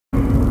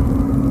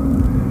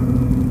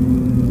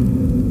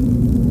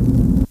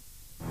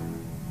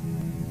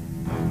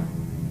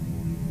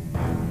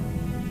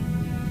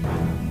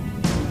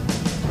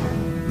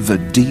The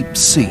deep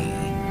sea.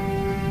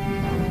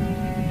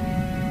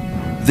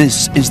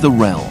 This is the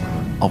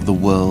realm of the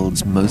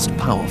world's most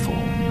powerful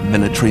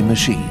military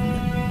machine.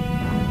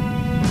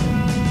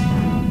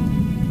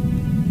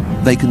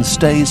 They can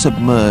stay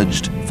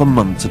submerged for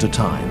months at a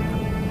time,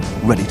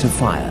 ready to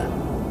fire,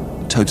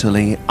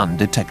 totally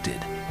undetected.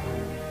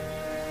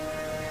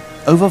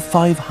 Over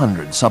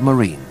 500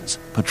 submarines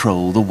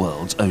patrol the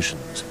world's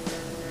oceans.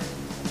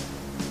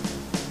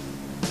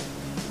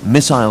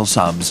 Missile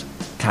subs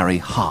carry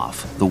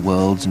half the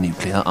world's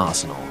nuclear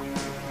arsenal.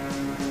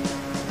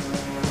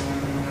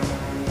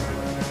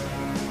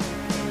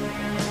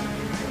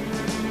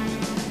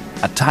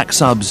 Attack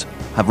subs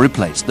have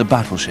replaced the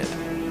battleship.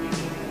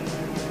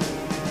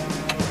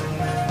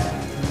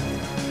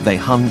 They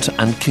hunt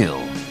and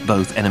kill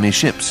both enemy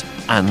ships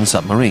and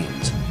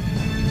submarines.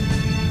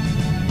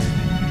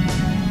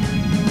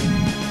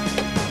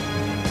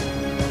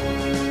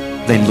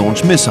 They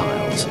launch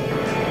missiles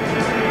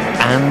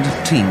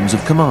and teams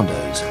of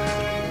commandos.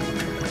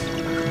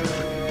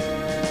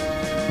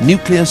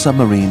 Nuclear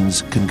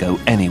submarines can go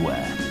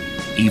anywhere,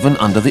 even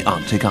under the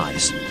Arctic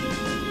ice.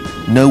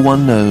 No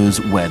one knows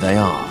where they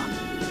are,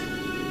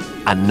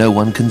 and no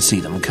one can see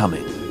them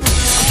coming.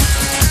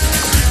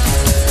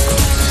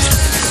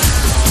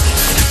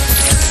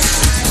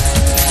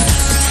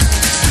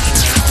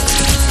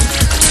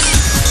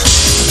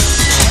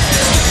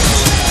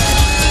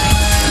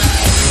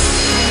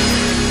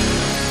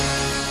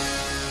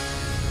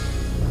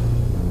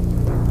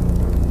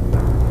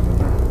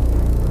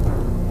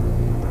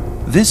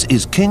 This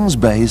is Kings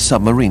Bay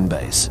Submarine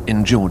Base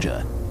in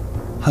Georgia,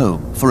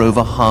 home for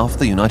over half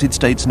the United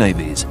States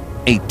Navy's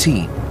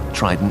 18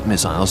 Trident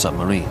missile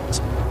submarines.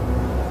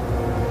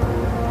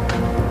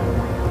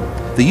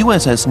 The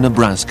USS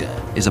Nebraska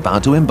is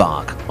about to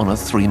embark on a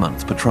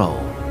 3-month patrol.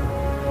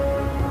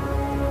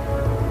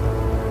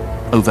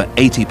 Over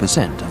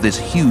 80% of this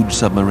huge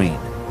submarine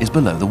is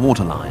below the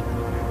waterline.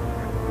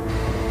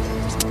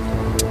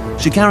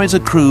 She carries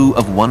a crew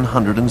of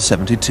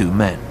 172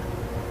 men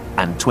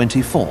and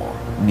 24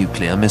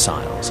 nuclear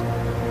missiles.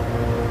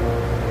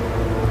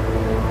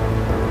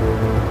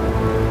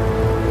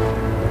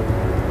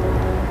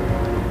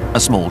 A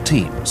small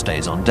team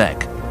stays on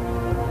deck.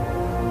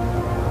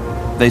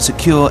 They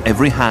secure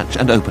every hatch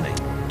and opening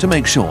to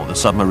make sure the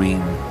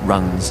submarine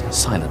runs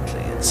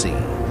silently at sea.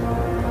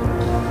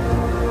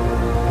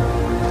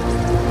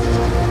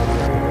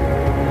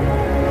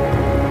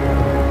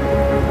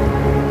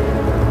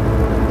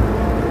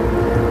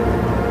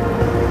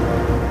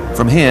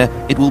 From here,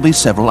 it will be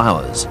several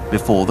hours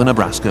before the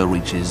Nebraska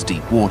reaches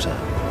deep water.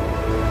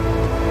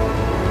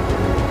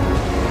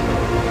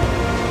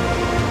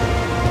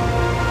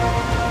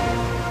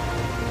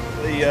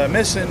 The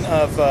mission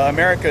of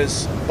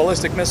America's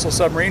ballistic missile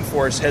submarine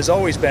force has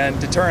always been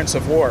deterrence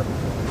of war.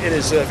 It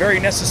is a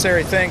very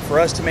necessary thing for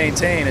us to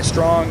maintain a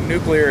strong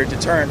nuclear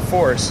deterrent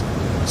force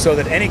so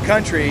that any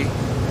country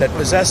that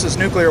possesses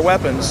nuclear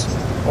weapons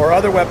or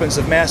other weapons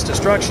of mass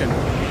destruction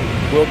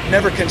will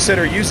never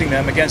consider using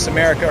them against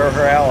America or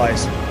her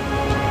allies.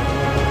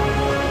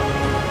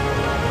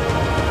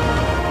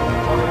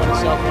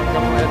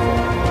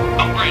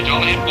 Upgrade,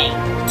 all head full.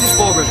 This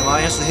forward,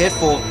 Alliance, the head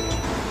full.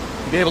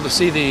 Be able to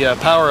see the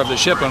power of the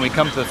ship when we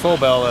come to the full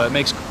bell. It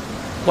makes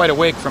quite a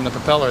wake from the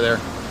propeller there.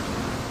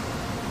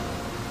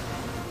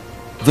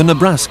 The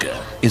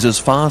Nebraska is as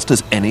fast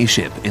as any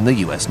ship in the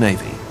US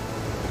Navy.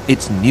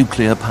 It's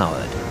nuclear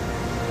powered.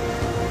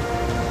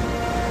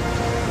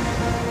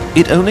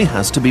 It only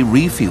has to be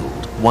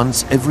refueled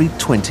once every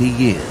 20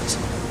 years,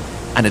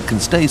 and it can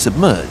stay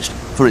submerged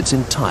for its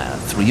entire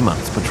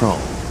 3-month patrol.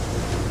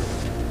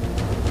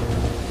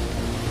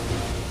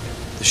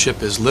 The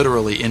ship is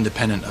literally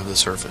independent of the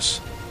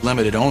surface,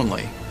 limited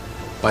only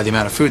by the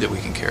amount of food that we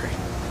can carry.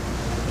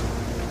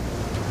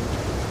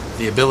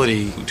 The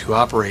ability to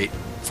operate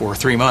for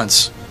 3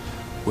 months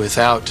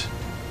without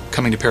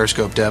coming to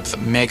periscope depth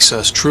makes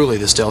us truly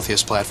the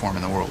stealthiest platform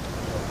in the world.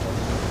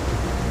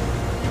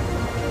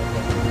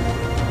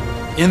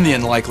 In the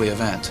unlikely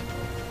event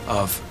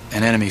of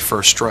an enemy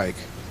first strike,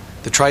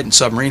 the Trident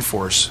submarine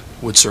force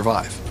would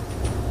survive.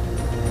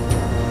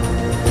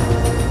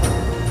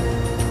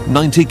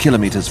 90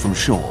 kilometers from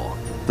shore,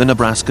 the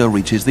Nebraska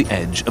reaches the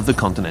edge of the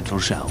continental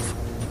shelf,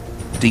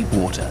 deep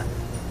water,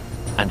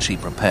 and she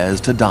prepares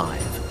to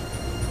dive.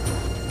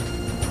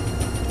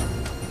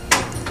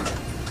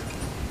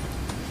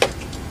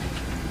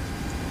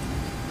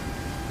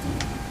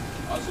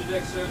 Officer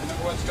deck, sir.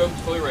 Number 1 scope is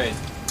fully raised.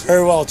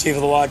 Very well, Chief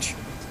of the Watch.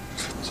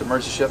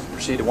 Submerge the ship,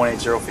 proceed to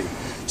 180 feet.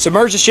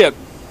 Submerge the ship.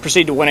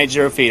 Proceed to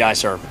 180 feet, aye,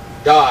 sir.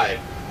 Dive.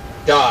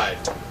 Dive.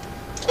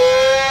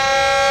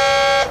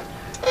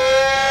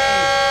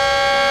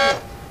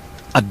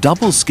 A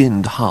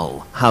double-skinned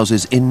hull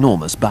houses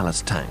enormous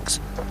ballast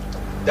tanks.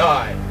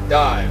 Dive.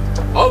 Dive.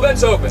 All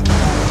vents open.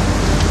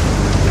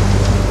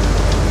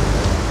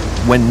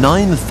 When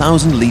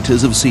 9,000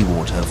 liters of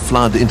seawater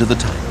flood into the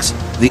tanks,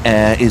 the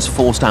air is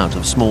forced out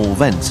of small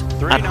vents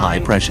at high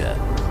pressure.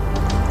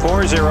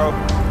 40,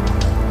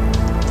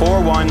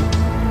 41,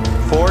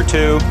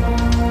 42,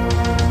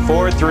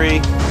 Forward 3.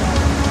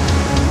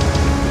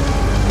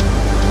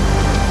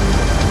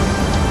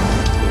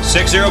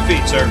 60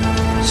 feet, sir.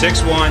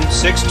 61,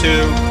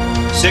 62,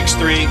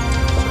 63.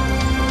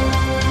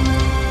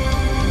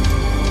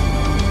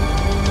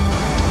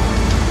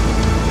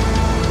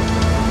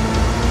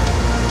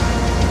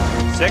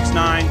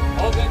 69.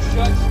 All guns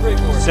shut, straight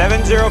forward.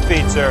 70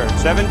 feet, sir.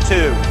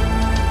 72,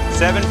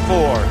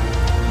 74,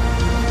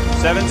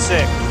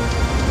 76,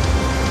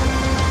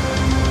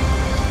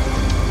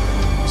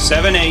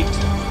 78,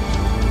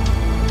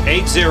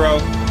 80,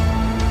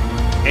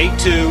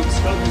 82,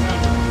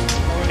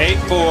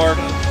 84,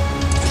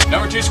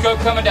 Number 2 scope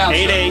coming down,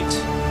 88,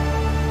 sir.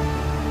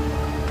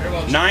 Very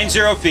well.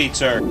 90 feet,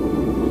 sir.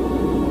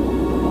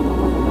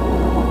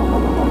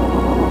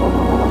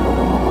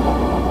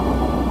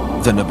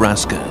 The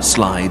Nebraska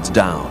slides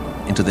down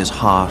into this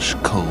harsh,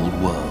 cold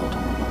world.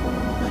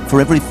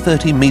 For every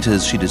 30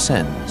 meters she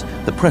descends,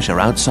 the pressure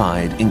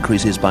outside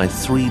increases by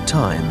 3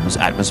 times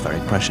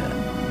atmospheric pressure.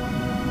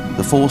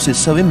 The force is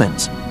so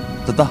immense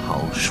that the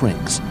hull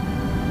shrinks.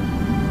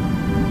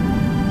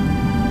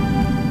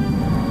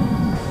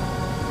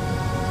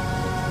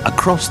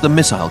 Across the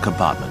missile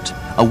compartment,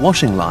 a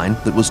washing line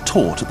that was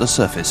taut at the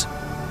surface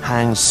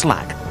hangs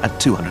slack at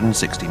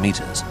 260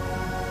 meters.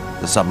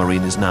 The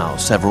submarine is now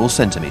several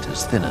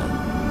centimeters thinner.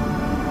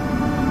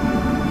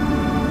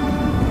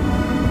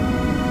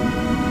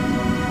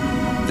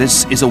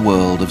 This is a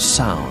world of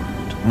sound,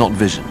 not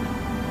vision.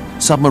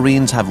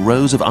 Submarines have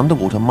rows of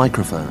underwater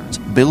microphones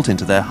built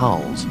into their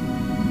hulls.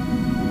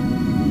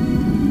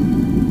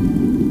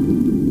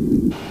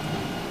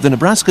 The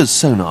Nebraska's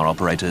sonar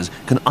operators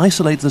can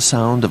isolate the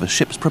sound of a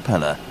ship's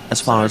propeller as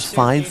far as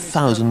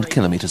 5,000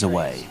 kilometers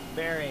away,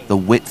 the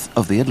width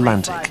of the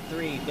Atlantic.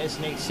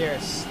 Designate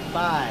Cirrus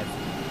 5.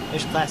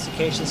 Initial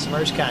classification,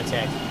 submerged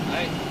contact.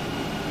 Alright.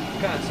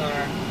 Con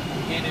sonar.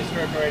 Gain is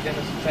preparatory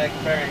identity attack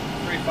bearing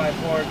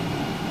 354.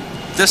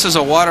 This is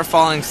a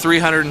water-falling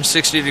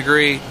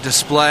 360-degree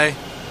display.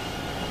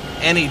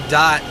 Any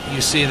dot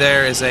you see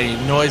there is a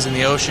noise in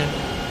the ocean,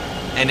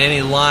 and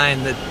any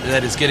line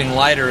that is getting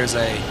lighter is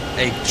a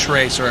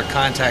trace or a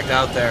contact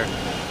out there.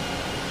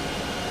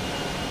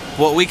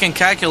 What we can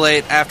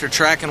calculate after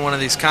tracking one of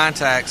these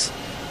contacts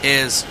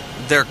is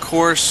their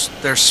course,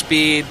 their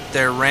speed,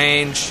 their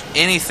range,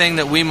 anything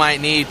that we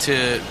might need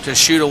to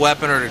shoot a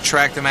weapon or to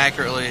track them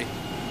accurately.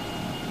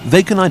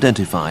 They can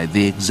identify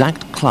the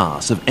exact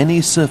class of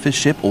any surface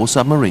ship or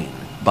submarine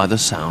by the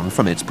sound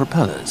from its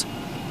propellers.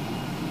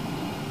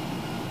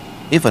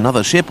 If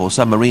another ship or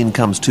submarine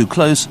comes too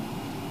close,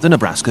 the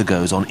Nebraska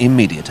goes on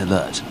immediate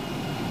alert.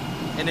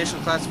 Initial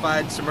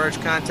classified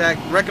submerged contact.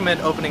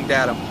 Recommend opening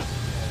datum.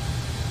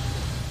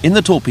 In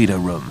the torpedo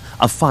room,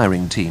 a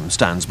firing team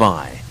stands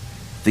by.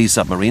 These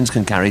submarines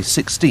can carry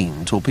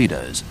 16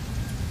 torpedoes.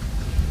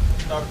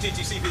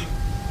 TTCP.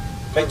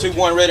 Make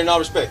 2-1 ready in all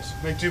respects.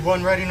 Make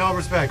 2-1 ready in all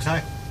respects,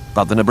 aye.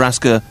 But the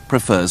Nebraska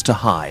prefers to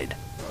hide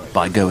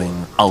by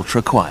going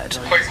ultra quiet.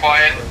 Quick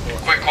quiet.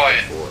 Quick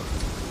quiet.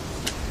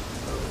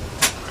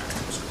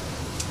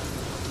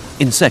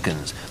 In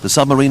seconds, the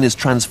submarine is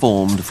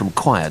transformed from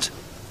quiet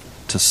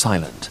to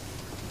silent.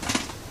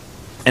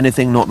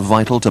 Anything not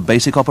vital to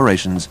basic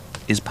operations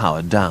is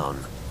powered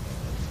down.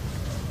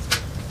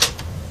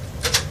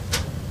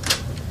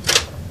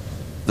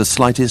 The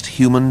slightest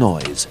human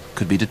noise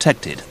could be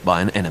detected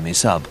by an enemy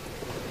sub.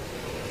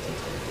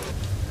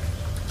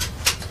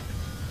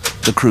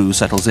 The crew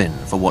settles in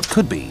for what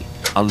could be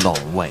a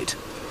long wait.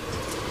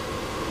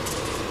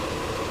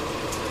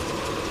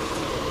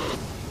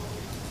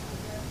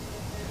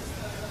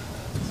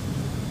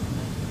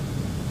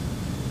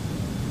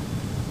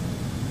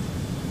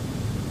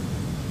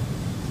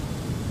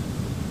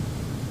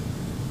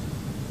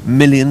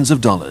 Millions of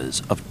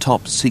dollars of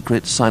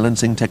top-secret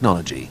silencing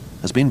technology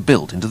has been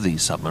built into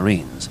these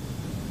submarines.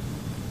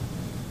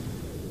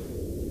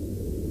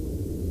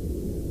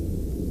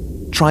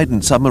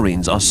 Trident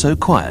submarines are so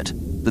quiet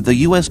that the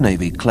US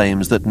Navy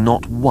claims that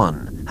not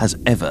one has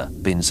ever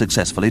been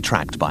successfully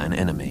tracked by an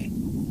enemy.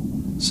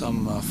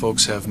 Some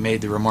folks have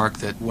made the remark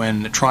that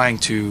when trying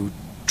to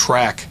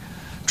track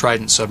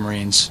Trident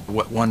submarines,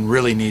 what one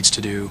really needs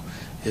to do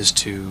is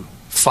to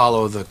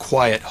follow the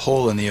quiet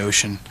hole in the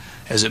ocean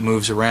as it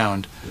moves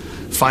around.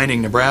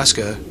 Finding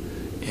Nebraska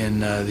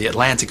in the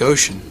Atlantic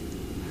Ocean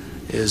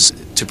is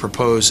to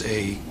propose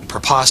a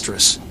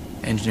preposterous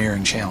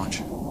engineering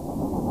challenge.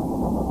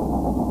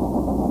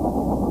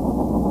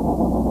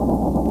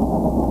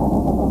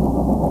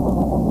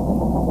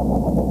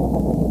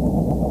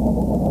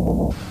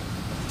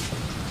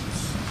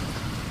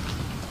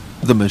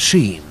 The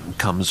machine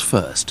comes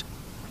first.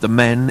 The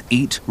men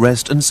eat,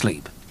 rest and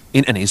sleep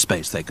in any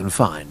space they can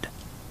find.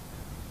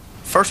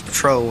 First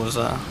patrol was,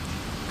 I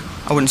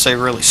wouldn't say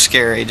really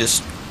scary,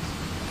 just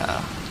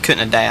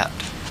couldn't adapt.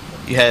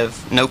 You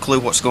have no clue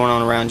what's going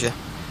on around you.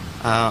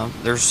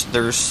 There's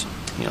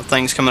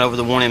things coming over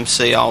the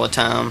 1MC all the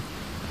time.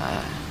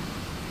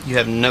 You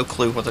have no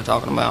clue what they're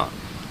talking about.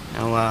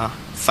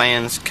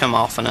 Fans come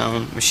off and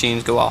on,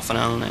 machines go off and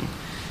on, and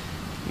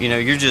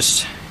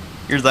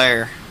you're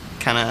there,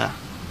 kind of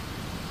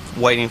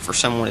waiting for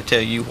someone to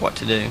tell you what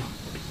to do.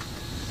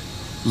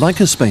 Like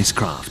a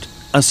spacecraft,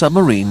 a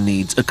submarine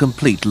needs a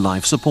complete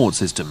life support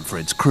system for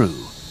its crew.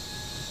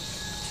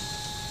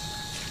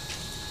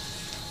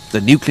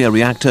 The nuclear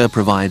reactor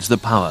provides the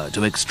power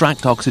to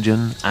extract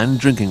oxygen and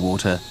drinking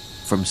water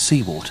from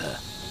seawater.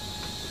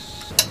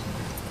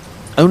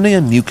 Only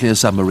a nuclear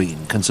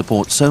submarine can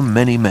support so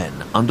many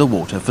men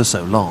underwater for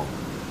so long.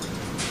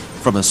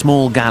 From a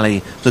small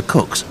galley, the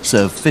cooks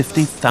serve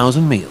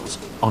 50,000 meals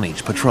on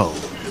each patrol.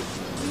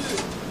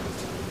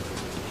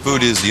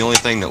 Food is the only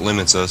thing that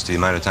limits us to the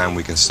amount of time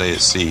we can stay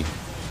at sea.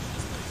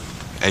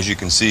 As you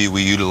can see,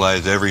 we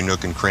utilize every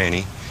nook and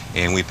cranny,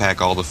 and we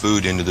pack all the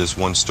food into this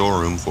one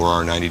storeroom for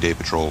our 90-day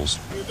patrols.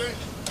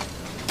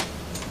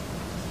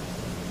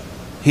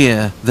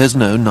 Here, there's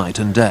no night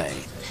and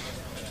day.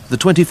 The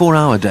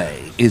 24-hour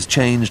day is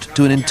changed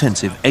to an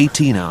intensive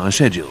 18-hour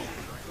schedule.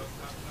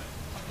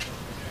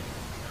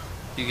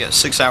 You got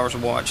 6 hours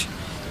of watch,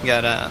 you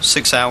got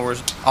 6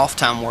 hours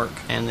off-time work,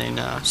 and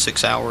then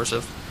 6 hours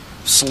of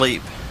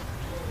sleep.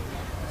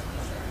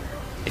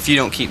 If you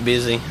don't keep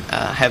busy,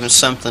 having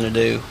something to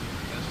do,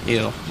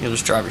 you'll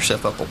just drive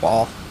yourself up a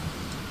wall.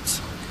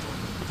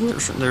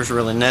 There's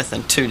really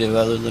nothing to do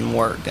other than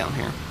work down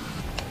here.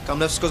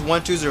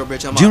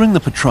 During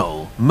the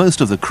patrol,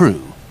 most of the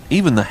crew,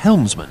 even the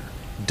helmsman,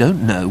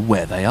 don't know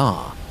where they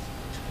are.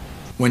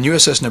 When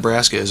USS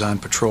Nebraska is on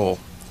patrol,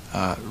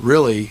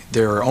 really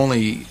there are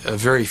only a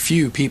very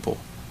few people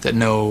that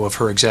know of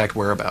her exact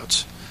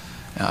whereabouts,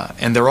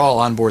 and they're all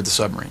on board the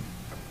submarine.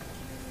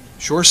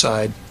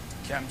 Shoreside,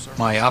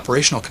 my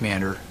operational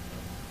commander,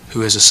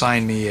 who has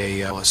assigned me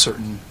a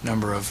certain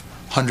number of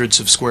hundreds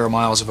of square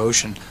miles of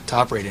ocean to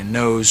operate in,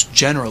 knows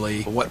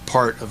generally what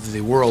part of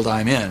the world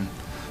I'm in,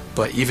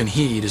 but even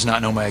he does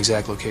not know my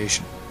exact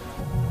location.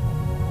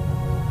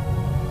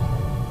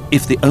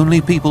 If the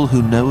only people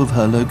who know of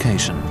her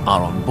location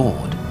are on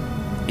board,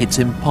 it's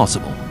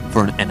impossible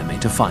for an enemy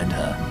to find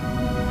her.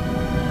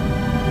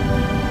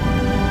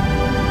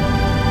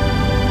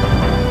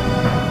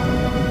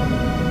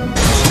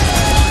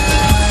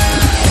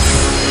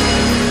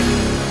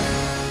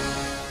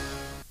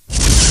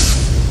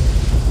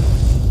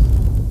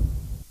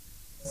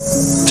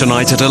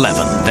 Tonight at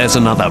 11, there's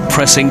another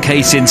pressing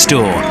case in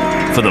store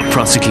for the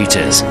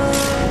prosecutors.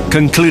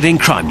 Concluding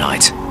Crime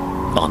Night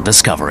on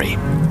Discovery.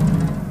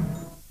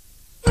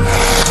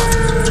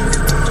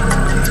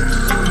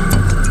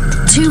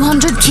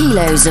 "200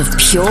 kilos of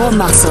pure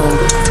muscle,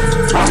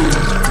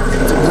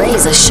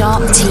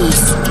 razor-sharp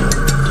teeth,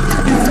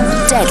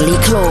 deadly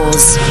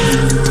claws.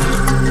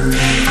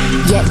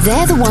 Yet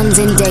they're the ones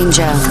in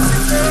danger.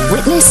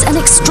 Witness an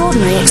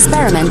extraordinary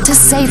experiment to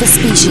save a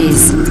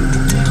species.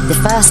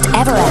 The first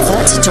ever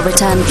effort to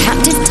return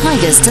captive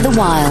tigers to the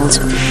wild.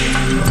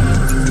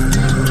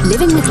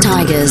 Living with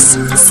Tigers,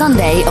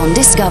 Sunday on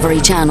Discovery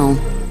Channel."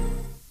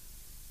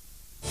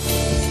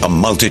 A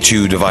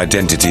multitude of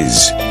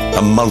identities,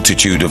 a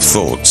multitude of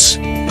thoughts,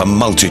 a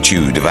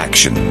multitude of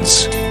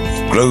actions.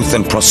 Growth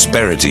and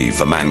prosperity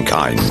for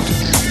mankind.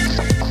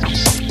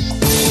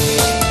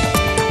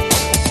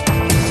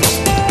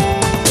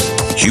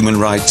 Human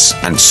rights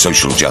and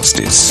social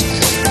justice.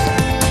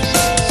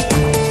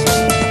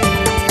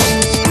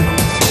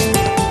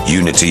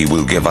 Unity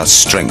will give us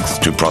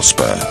strength to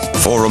prosper.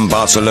 Forum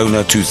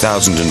Barcelona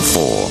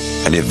 2004,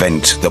 an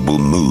event that will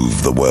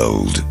move the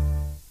world.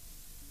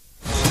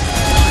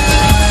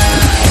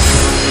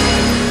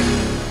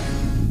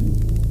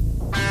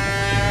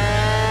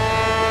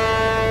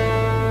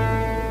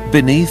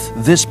 Beneath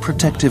this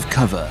protective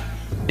cover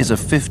is a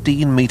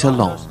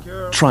 15-meter-long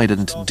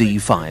Trident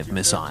D5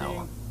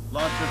 missile.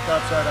 Launch your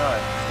topside eye.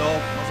 Stall,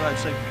 outside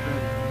safe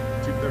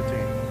 213.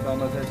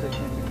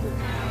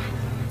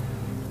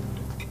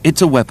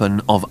 It's a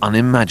weapon of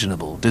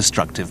unimaginable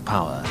destructive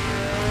power.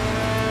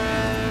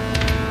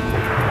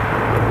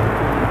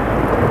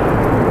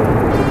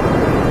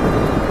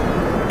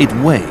 It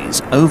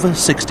weighs over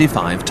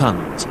 65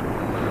 tons,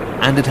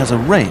 and it has a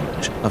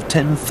range of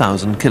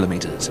 10,000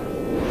 kilometers.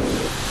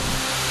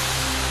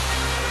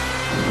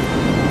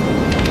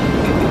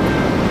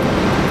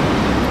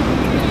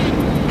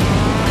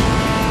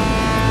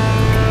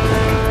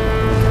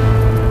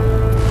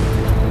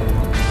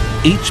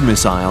 Each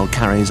missile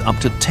carries up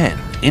to 10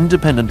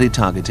 independently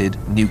targeted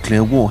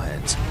nuclear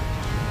warheads.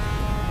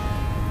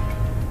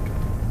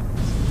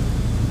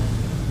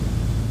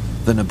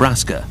 The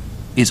Nebraska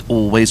is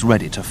always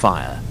ready to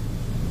fire.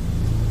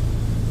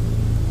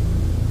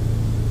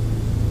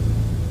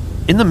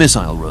 In the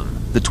missile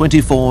room, the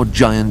 24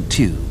 giant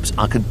tubes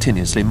are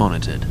continuously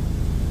monitored.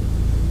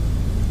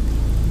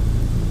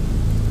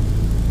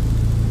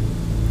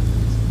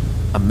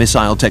 A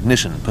missile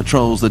technician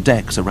patrols the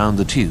decks around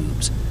the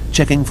tubes,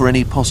 checking for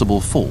any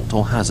possible fault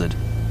or hazard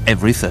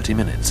every 30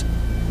 minutes.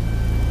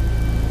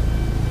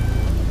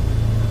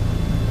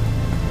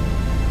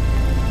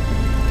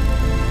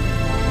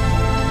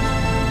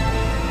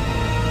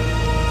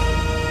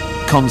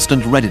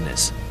 Constant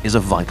readiness is a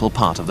vital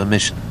part of the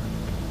mission.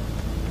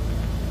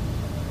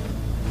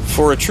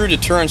 For a true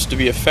deterrence to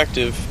be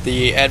effective,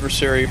 the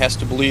adversary has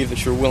to believe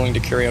that you're willing to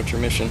carry out your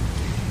mission.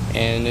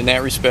 And in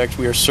that respect,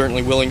 we are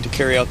certainly willing to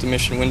carry out the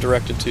mission when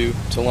directed to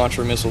launch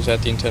our missiles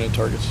at the intended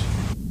targets.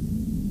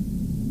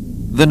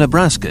 The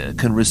Nebraska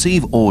can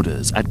receive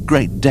orders at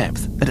great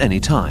depth at any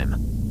time.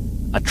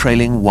 A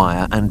trailing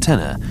wire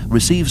antenna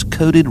receives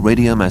coded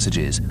radio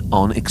messages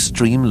on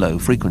extreme low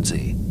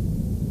frequency.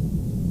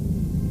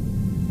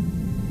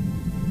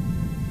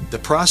 The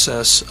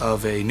process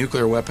of a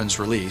nuclear weapons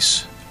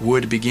release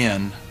would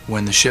begin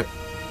when the ship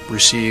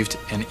received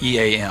an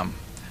EAM,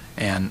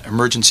 an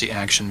emergency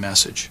action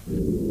message.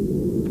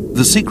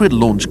 The secret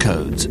launch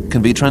codes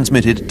can be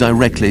transmitted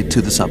directly to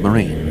the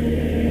submarine.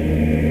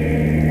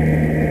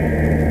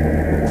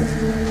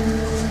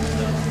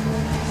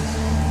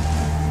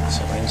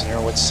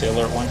 Engineer, what's the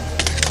alert one?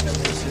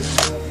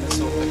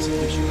 Missile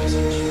execution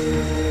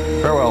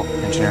message. Farewell,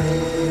 engineer.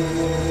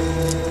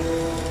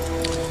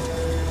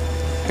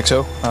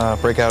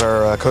 XO, break out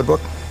our code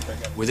book.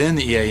 Within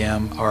the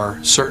EAM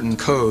are certain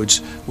codes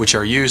which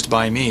are used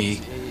by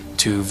me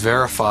to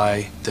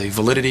verify the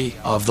validity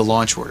of the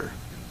launch order,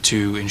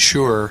 to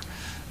ensure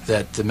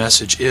that the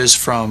message is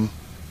from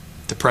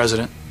the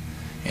President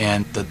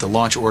and that the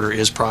launch order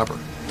is proper.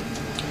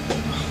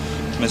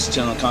 Message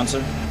 10 on the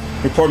console.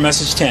 Report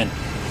message 10.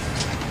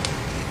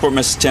 Report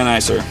message 10, aye,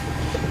 sir.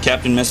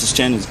 Captain, message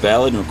 10 is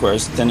valid and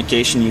requires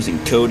authentication using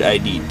code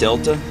ID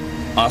Delta,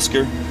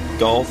 Oscar,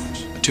 Golf.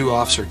 A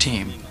two-officer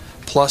team,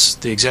 plus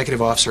the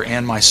executive officer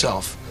and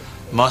myself,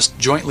 must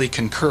jointly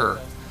concur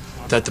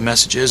that the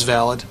message is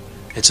valid,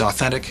 it's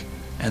authentic,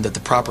 and that the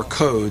proper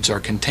codes are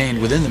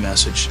contained within the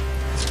message.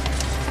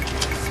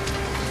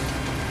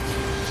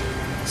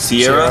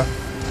 Sierra,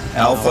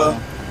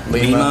 Alpha,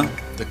 Lima.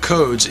 The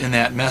codes in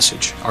that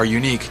message are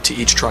unique to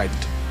each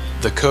Trident.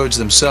 The codes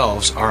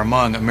themselves are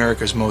among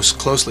America's most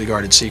closely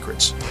guarded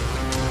secrets.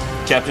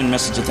 Captain,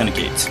 message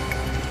authenticates.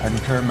 I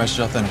concur,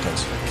 message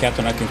authenticates.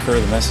 Captain, I concur,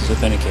 the message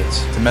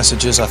authenticates. The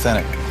message is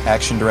authentic.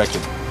 Action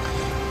directed.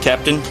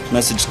 Captain,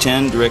 message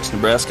 10 directs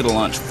Nebraska to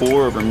launch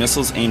 4 of our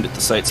missiles aimed at the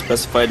site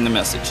specified in the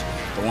message.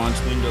 The launch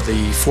window...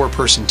 The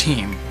 4-person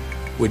team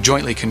would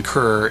jointly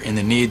concur in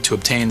the need to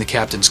obtain the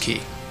captain's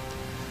key.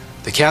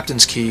 The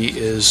captain's key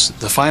is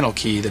the final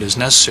key that is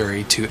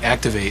necessary to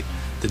activate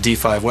the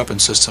D5 weapon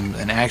system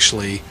and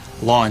actually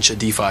launch a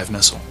D5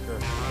 missile.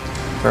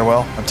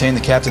 Farewell. Obtain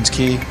the captain's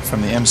key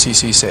from the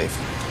MCC safe.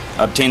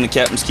 Obtain the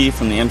captain's key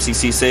from the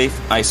MCC safe.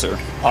 Aye, sir.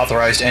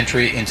 Authorized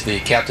entry into the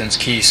captain's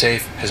key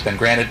safe has been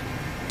granted.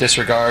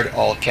 Disregard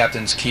all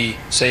captain's key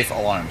safe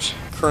alarms.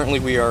 Currently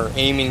we are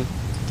aiming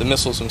the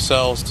missiles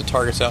themselves to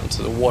targets out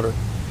into the water.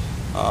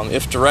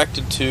 If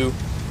directed to,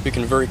 we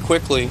can very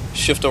quickly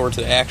shift over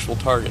to the actual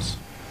targets.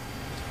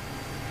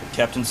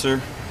 Captain,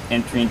 sir,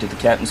 entry into the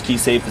captain's key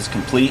safe is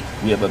complete.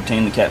 We have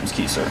obtained the captain's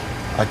key, sir.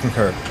 I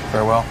concur.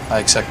 Farewell. I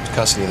accept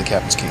custody of the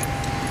captain's key.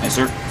 Aye,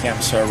 sir.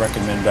 Captain, sir, I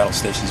recommend battle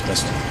stations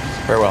missile.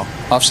 Farewell.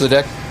 Officer of the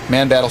deck,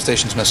 man battle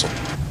stations missile.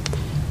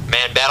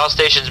 Man battle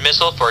stations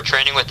missile for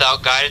training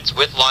without guidance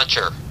with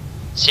launcher.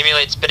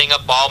 Simulate spinning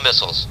up all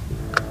missiles.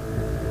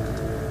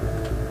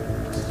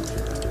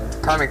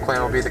 Timing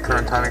plan will be the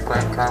current timing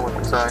plan. Con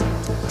weapon side.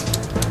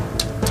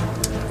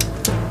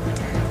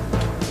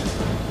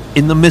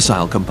 In the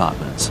missile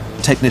compartments,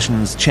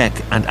 technicians check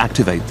and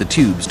activate the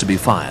tubes to be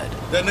fired.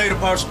 Detonator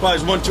power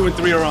supplies 1, 2, and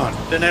 3 are on.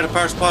 Detonator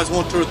power supplies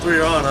 1, 2, and 3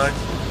 are on, aye.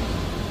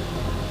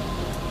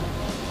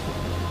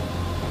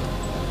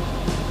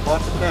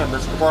 Launch the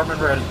canvas.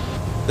 Compartment ready.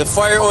 The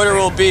fire order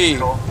will be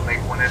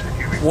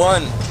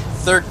 1,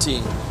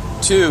 13,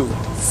 2,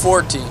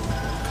 14.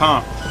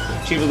 Comp,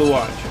 Chief of the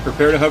Watch,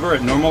 prepare to hover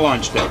at normal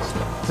launch depth.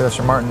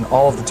 Mr. Martin,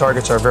 all of the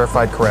targets are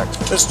verified correct.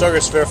 This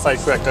target's verified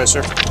correct, aye,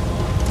 sir.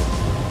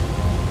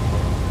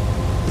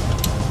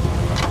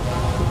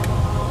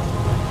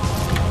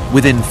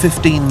 Within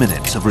 15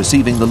 minutes of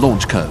receiving the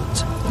launch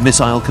codes,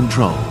 missile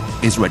control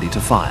is ready to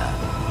fire.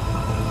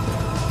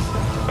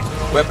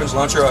 Weapons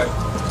launcher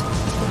aye.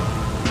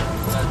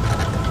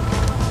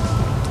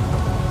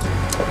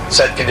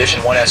 Set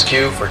condition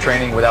 1SQ for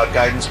training without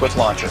guidance with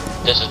launcher.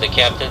 This is the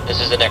captain. This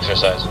is an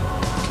exercise.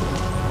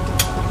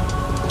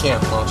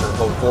 Camp launcher,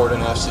 hold forward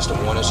and aft system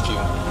 1SQ.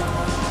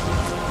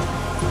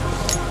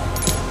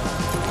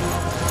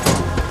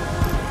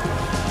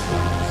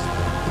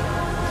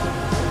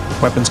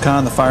 Weapons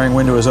con, the firing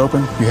window is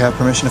open. You have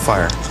permission to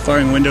fire. The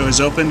firing window is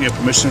open. You have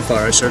permission to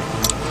fire, sir.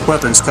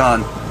 Weapons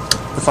con.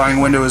 The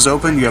firing window is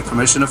open. You have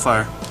permission to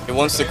fire. And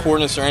once the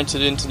coordinates are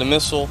entered into the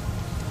missile,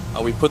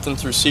 we put them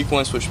through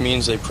sequence, which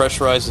means they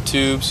pressurize the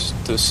tubes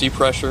to sea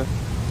pressure.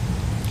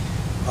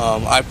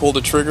 I pull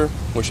the trigger,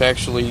 which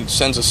actually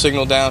sends a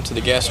signal down to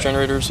the gas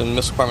generators in the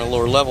missile compartment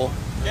lower level,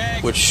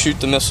 which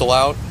shoot the missile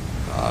out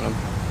on a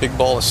big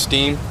ball of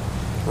steam,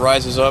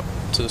 rises up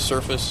to the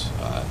surface.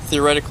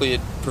 Theoretically,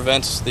 it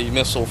prevents the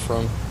missile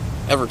from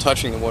ever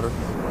touching the water.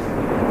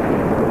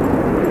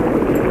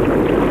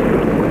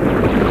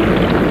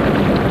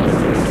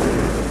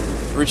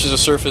 It reaches the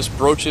surface,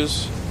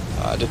 broaches,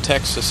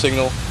 detects a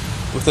signal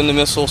within the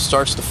missile,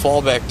 starts to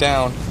fall back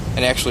down,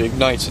 and actually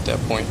ignites at that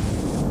point.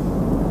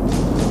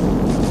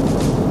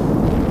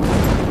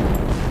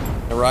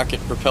 rocket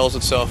propels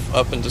itself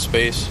up into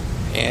space,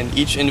 and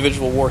each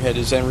individual warhead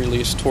is then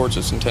released towards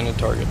its intended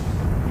target.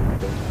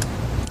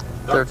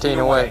 13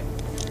 away.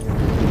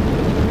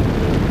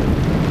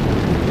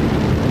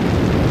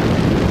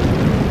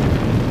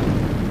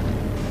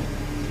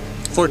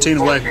 Fourteen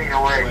away.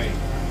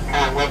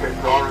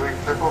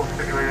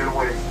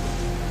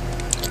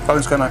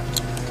 Weapons con.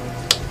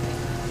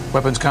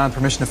 Weapons con,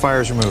 permission to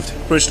fire is removed.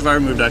 Permission to fire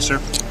removed, aye,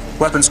 sir.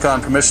 Weapons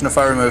con, permission to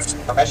fire removed.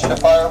 Permission to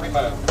fire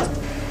removed.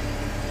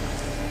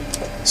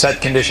 Set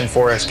condition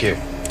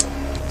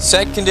 4SQ.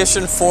 Set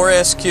condition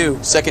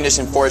 4SQ. Set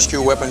condition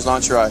 4SQ, weapons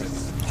launcher aye.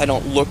 I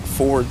don't look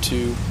forward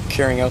to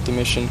carrying out the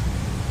mission,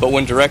 but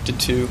when directed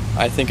to,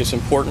 I think it's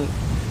important.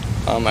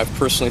 I've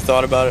personally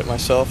thought about it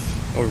myself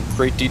in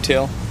great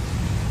detail,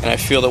 and I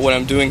feel that what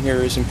I'm doing here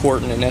is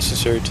important and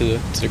necessary to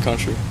the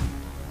country.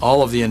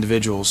 All of the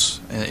individuals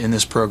in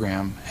this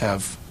program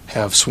have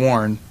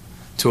sworn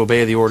to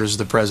obey the orders of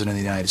the President of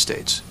the United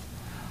States.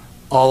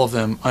 All of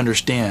them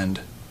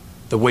understand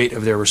the weight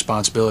of their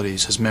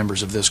responsibilities as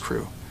members of this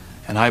crew,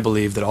 and I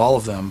believe that all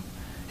of them,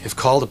 if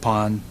called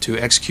upon to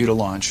execute a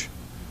launch,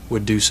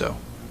 would do so.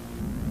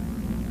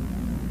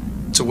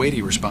 It's a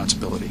weighty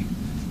responsibility.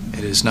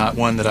 It is not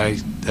one that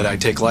I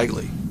take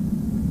lightly.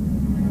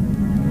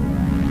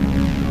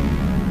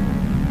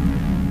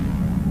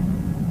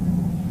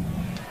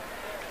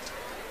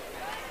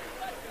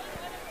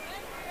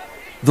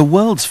 The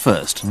world's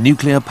first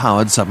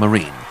nuclear-powered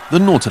submarine, the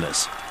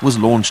Nautilus, was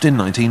launched in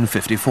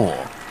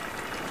 1954.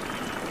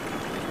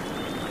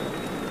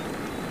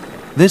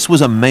 This was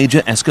a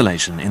major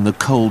escalation in the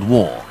Cold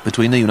War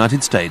between the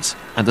United States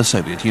and the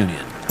Soviet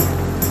Union.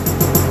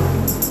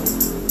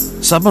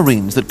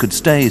 Submarines that could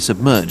stay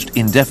submerged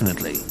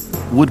indefinitely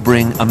would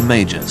bring a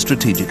major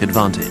strategic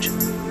advantage.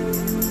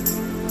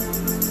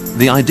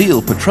 The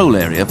ideal patrol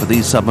area for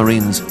these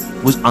submarines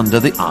was under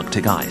the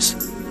Arctic ice,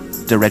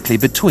 directly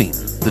between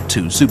the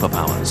two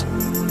superpowers.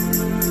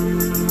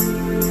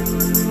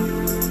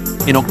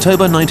 In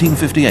October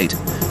 1958,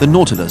 the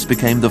Nautilus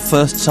became the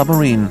first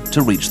submarine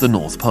to reach the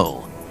North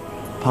Pole,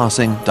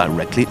 passing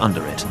directly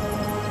under it.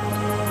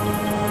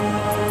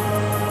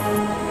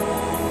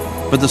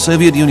 But the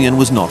Soviet Union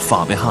was not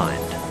far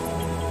behind.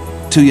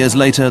 2 years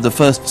later, the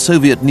first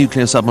Soviet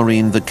nuclear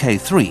submarine, the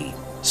K-3,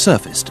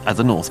 surfaced at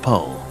the North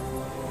Pole.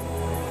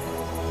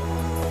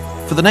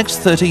 For the next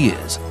 30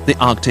 years, the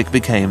Arctic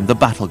became the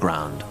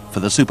battleground for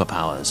the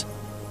superpowers.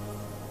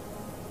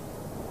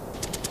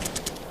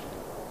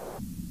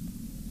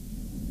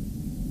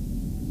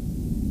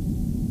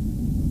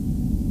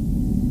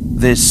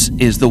 This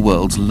is the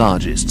world's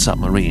largest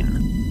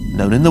submarine,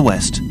 known in the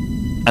West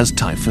as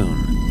Typhoon.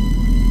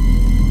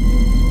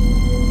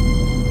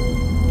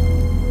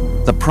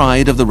 The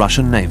pride of the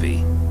Russian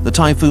Navy, the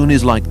Typhoon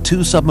is like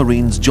two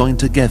submarines joined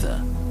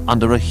together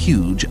under a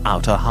huge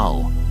outer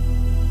hull.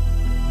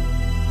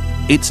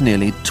 It's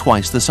nearly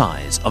twice the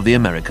size of the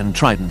American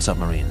Trident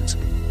submarines.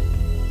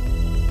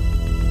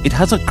 It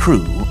has a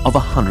crew of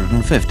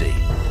 150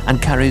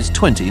 and carries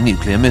 20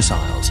 nuclear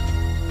missiles.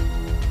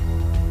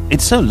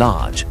 It's so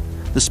large,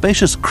 the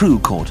spacious crew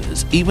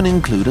quarters even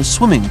include a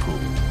swimming pool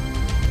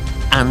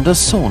and a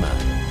sauna.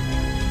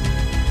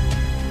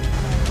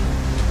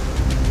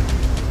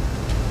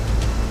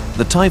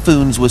 The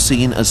Typhoons were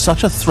seen as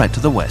such a threat to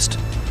the West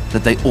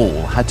that they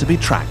all had to be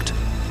tracked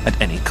at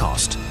any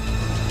cost.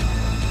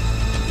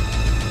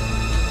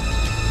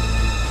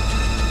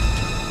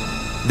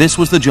 This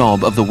was the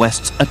job of the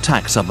West's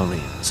attack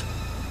submarines,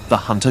 the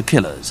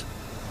hunter-killers.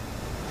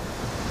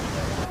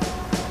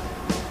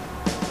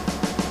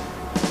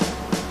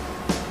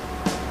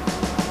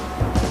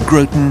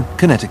 Groton,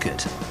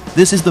 Connecticut.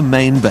 This is the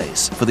main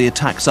base for the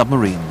attack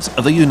submarines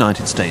of the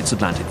United States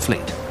Atlantic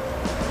Fleet.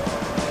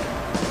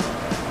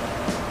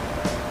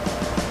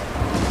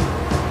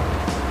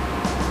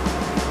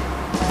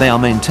 They are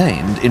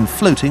maintained in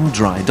floating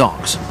dry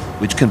docks,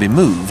 which can be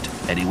moved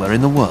anywhere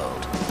in the world.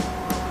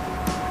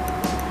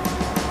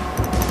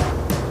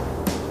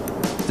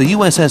 The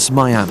USS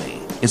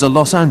Miami is a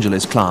Los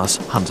Angeles-class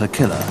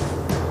hunter-killer.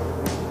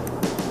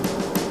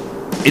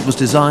 It was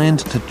designed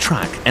to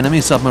track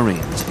enemy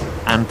submarines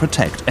and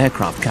protect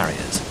aircraft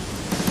carriers.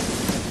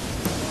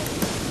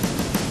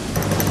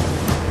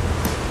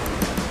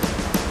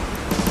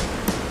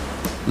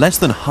 Less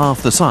than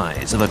half the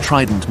size of a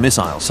Trident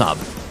missile sub,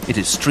 it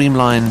is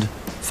streamlined,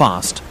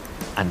 fast,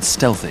 and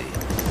stealthy.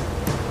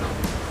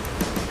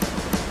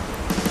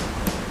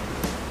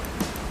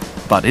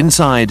 But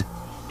inside,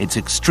 it's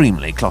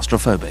extremely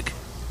claustrophobic.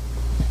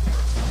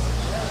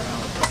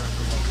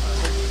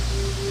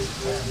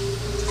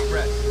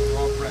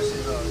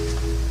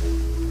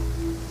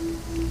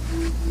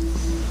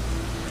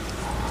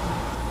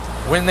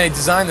 When they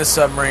designed the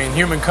submarine,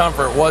 human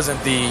comfort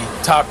wasn't the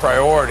top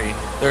priority.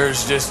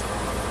 There's just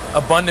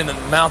abundant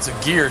amounts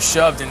of gear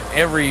shoved in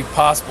every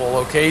possible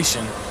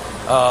location.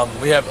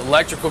 We have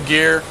electrical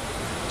gear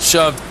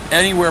shoved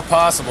anywhere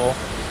possible.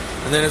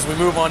 And then as we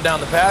move on down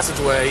the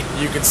passageway,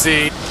 you can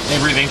see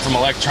everything from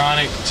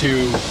electronic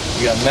to,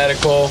 we got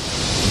medical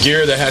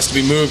gear that has to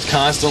be moved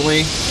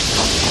constantly.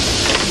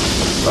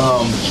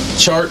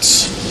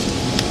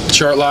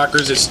 chart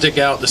lockers that stick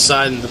out the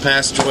side of the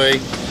passageway,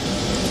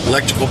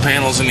 electrical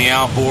panels in the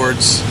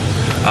outboards.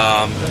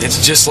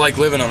 It's just like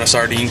living on a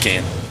sardine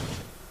can.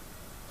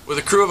 With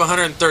a crew of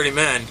 130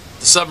 men,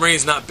 the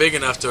submarine's not big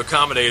enough to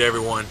accommodate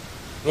everyone.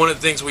 One of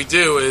the things we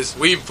do is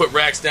we even put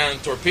racks down in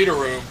the torpedo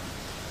room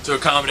to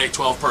accommodate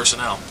 12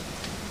 personnel.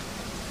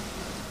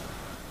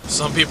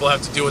 Some people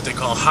have to do what they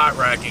call hot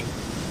racking.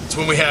 It's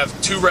when we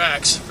have 2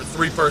 racks for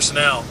 3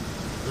 personnel.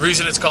 The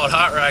reason it's called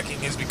hot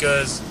racking is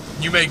because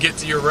you may get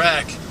to your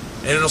rack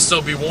and it'll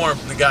still be warm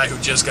from the guy who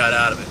just got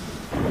out of it.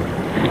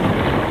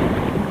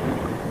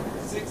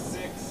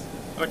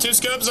 6-6. Our 2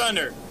 scopes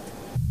under.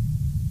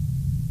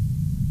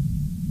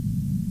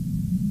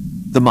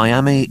 The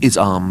Miami is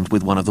armed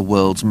with one of the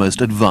world's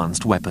most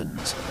advanced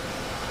weapons.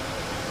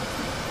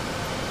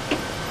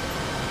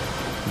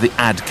 The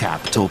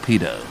ADCAP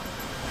torpedo.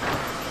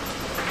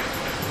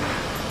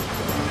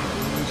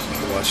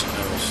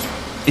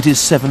 It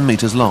is 7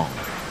 meters long,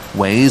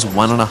 weighs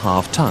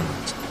 1.5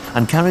 tons,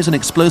 and carries an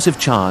explosive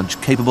charge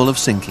capable of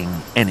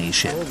sinking any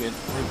ship.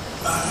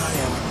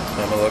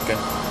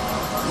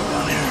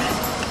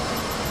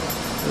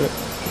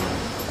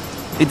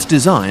 It's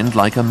designed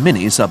like a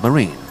mini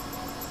submarine.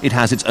 It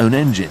has its own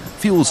engine,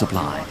 fuel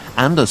supply,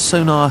 and a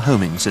sonar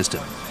homing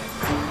system.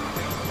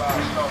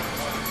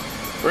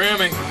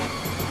 Ramming.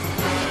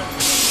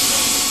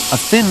 A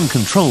thin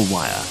control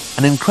wire,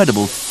 an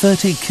incredible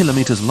 30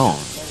 kilometers long,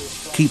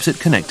 keeps it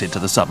connected to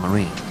the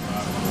submarine.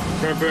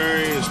 Current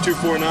bearing is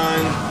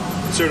 249.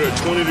 Consider a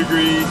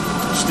 20-degree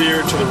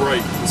steer to the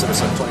right.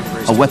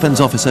 A weapons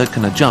officer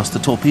can adjust the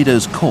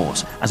torpedo's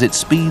course as it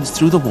speeds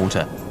through the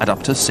water at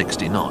up to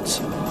 60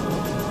 knots.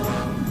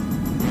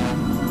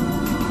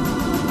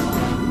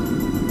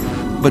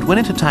 But when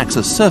it attacks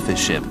a surface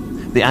ship,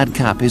 the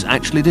ADCAP is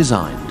actually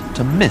designed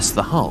to miss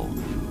the hull.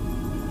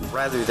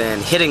 Rather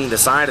than hitting the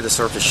side of the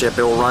surface ship,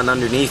 it will run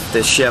underneath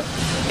the ship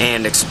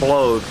and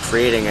explode,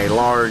 creating a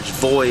large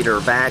void or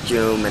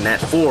vacuum, and that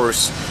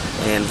force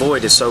and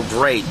void is so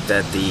great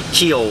that the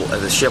keel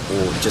of the ship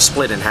will just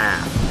split in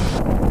half.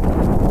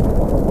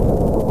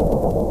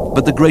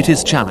 But the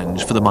greatest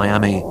challenge for the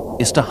Miami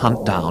is to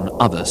hunt down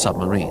other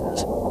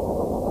submarines.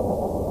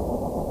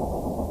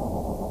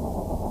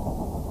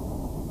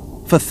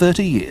 For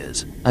 30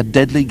 years, a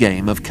deadly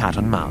game of cat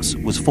and mouse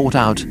was fought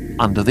out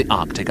under the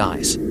Arctic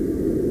ice.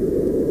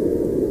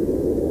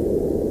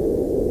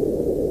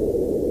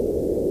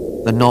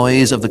 The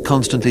noise of the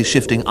constantly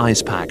shifting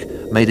ice pack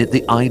made it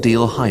the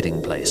ideal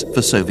hiding place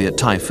for Soviet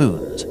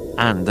Typhoons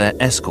and their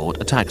escort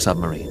attack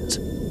submarines.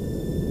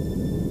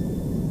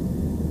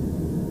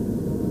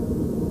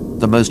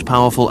 The most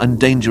powerful and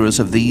dangerous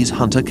of these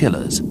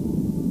hunter-killers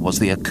was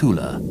the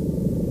Akula.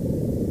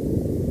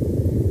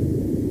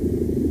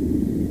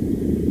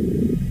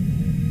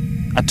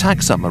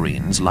 Attack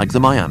submarines like the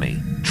Miami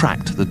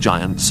tracked the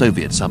giant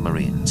Soviet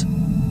submarines.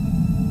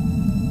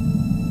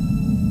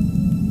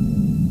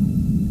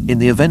 In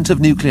the event of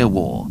nuclear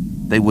war,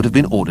 they would have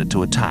been ordered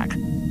to attack,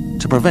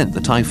 to prevent the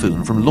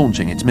Typhoon from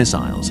launching its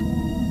missiles.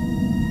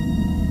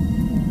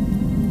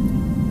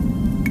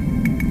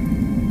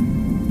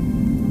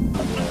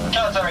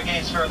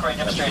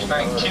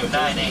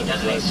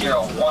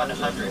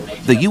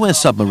 The US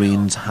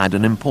submarines had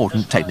an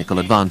important technical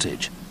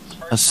advantage.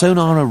 A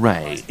sonar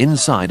array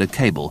inside a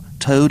cable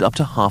towed up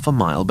to half a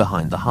mile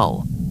behind the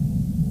hull.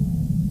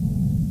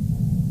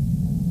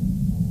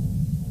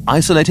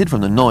 Isolated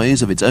from the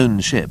noise of its own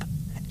ship,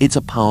 it's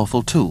a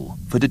powerful tool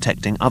for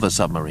detecting other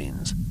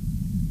submarines.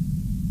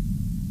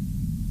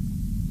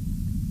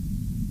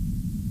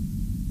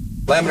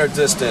 Laminar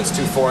distance,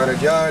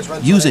 400 yards.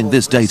 Using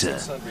this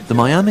data, the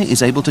Miami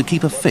is able to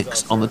keep a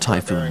fix on the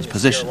Typhoon's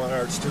position.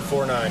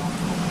 249.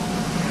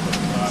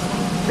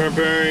 Current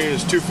bearing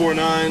is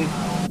 249.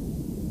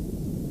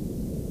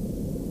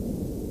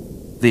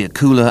 The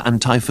Akula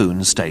and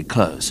Typhoon stay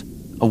close,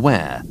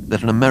 aware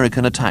that an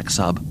American attack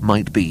sub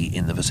might be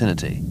in the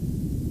vicinity.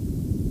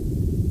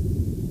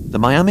 The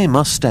Miami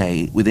must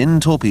stay within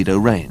torpedo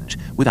range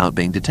without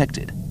being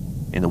detected.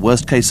 In the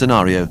worst-case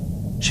scenario,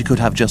 she could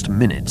have just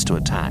minutes to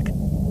attack.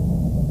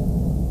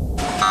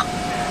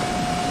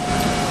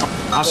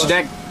 Officer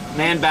deck,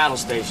 man battle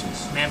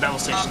stations. Man battle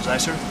stations, aye,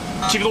 sir.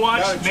 Chief of the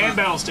watch, man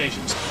battle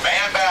stations.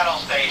 Man battle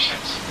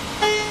stations.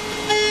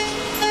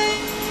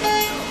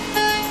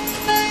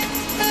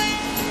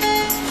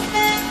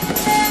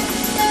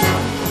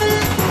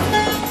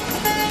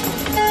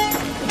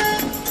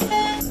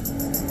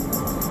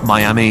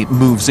 Miami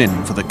moves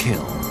in for the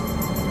kill.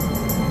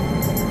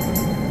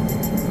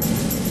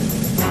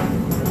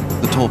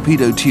 The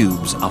torpedo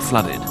tubes are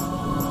flooded.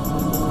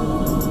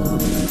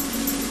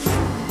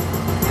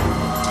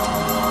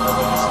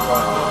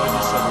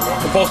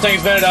 Propulse tank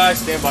is vented, aye.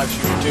 Stand by,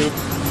 shooter tube.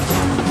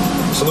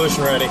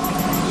 Solution ready.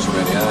 Solution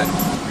ready,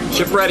 aye.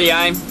 Ship ready,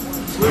 aye.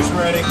 Solution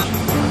ready.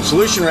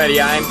 Solution ready,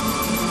 aye.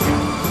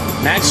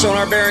 Match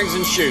sonar bearings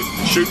and shoot.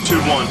 Shoot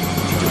tube 1.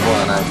 Tube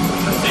 1, aye.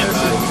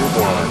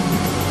 Tube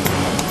 1.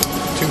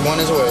 Tube 1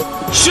 is away.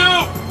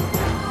 Shoot!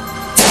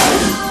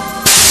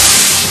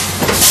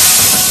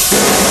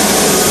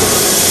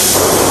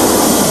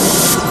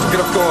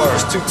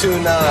 course,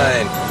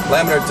 229.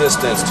 Laminar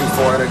distance,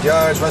 2400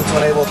 yards. Run to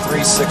enable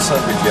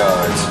 3600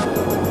 yards.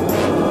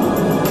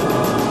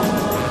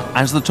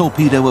 As the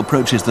torpedo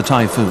approaches the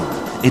Typhoon,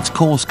 its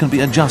course can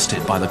be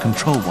adjusted by the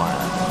control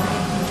wire.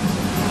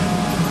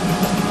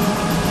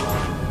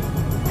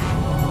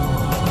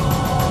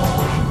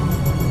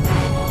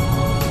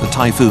 The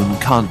Typhoon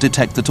can't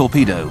detect the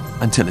torpedo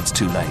until it's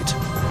too late.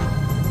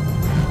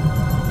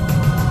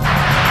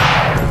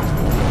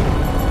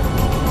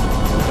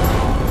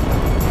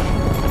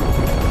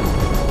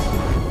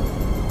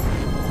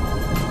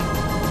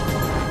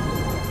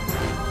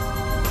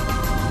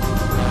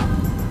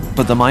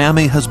 But the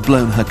Miami has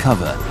blown her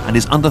cover and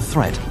is under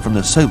threat from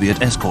the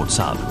Soviet escort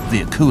sub,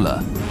 the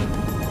Akula.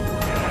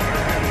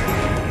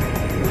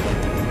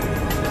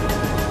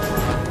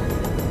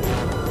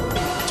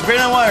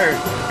 Torpedo wire,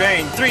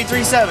 bearing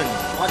 337.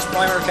 Watch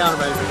primary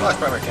countermeasure. Watch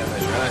primary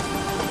countermeasure, right?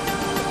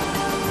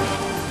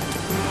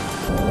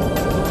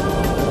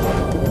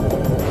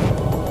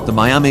 The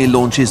Miami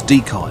launches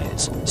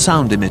decoys,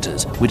 sound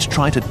emitters, which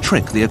try to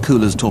trick the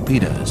Akula's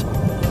torpedoes.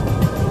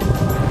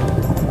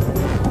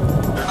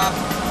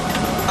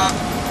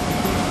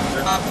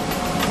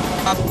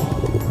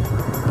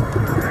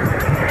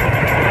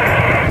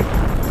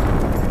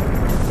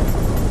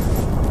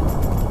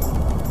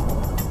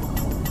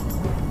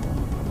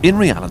 In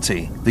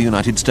reality, the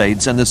United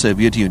States and the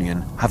Soviet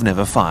Union have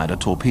never fired a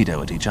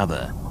torpedo at each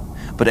other.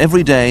 But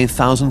every day,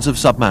 thousands of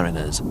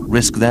submariners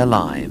risk their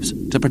lives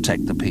to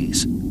protect the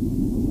peace.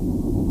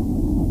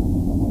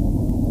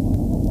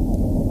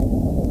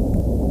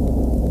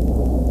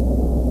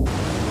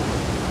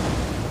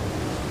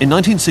 In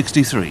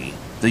 1963,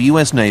 the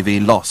US Navy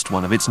lost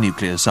one of its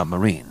nuclear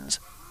submarines.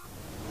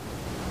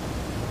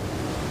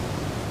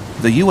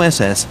 The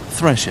USS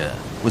Thresher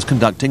was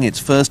conducting its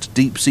first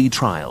deep-sea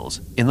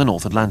trials in the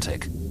North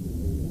Atlantic.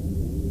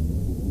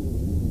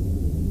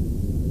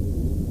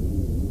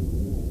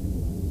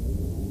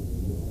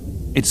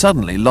 It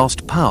suddenly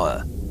lost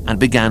power and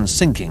began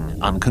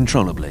sinking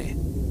uncontrollably.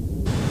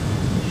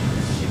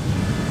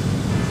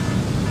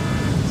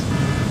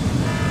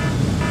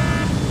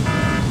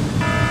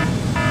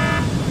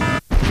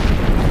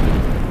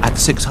 At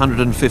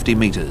 650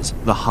 meters,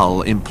 the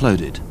hull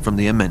imploded from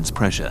the immense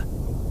pressure.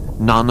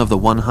 None of the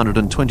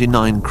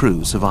 129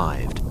 crew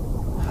survived.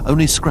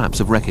 Only scraps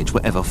of wreckage were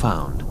ever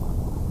found.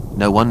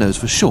 No one knows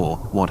for sure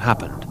what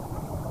happened,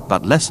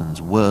 but lessons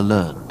were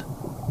learned.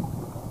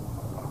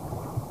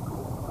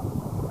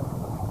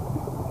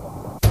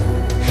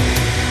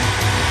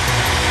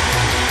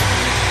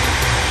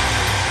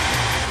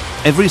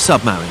 Every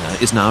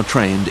submariner is now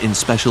trained in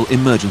special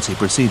emergency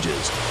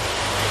procedures.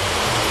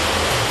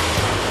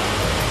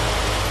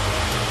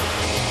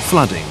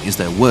 Flooding is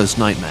their worst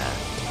nightmare.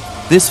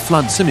 This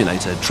flood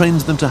simulator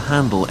trains them to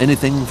handle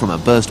anything from a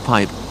burst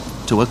pipe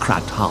to a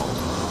cracked hull.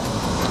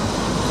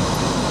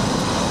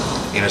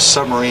 In a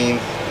submarine,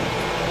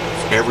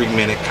 every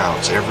minute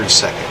counts, every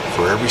second.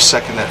 For every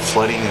second that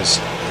flooding is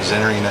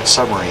entering that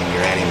submarine,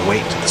 you're adding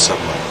weight to the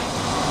submarine.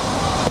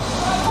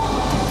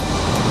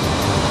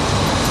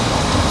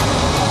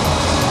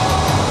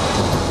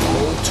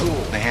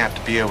 They have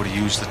to be able to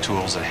use the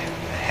tools. It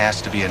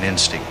has to be an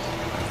instinct.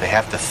 If they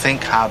have to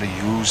think how to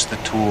use the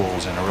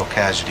tools in a real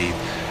casualty,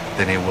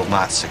 then it will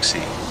not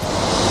succeed.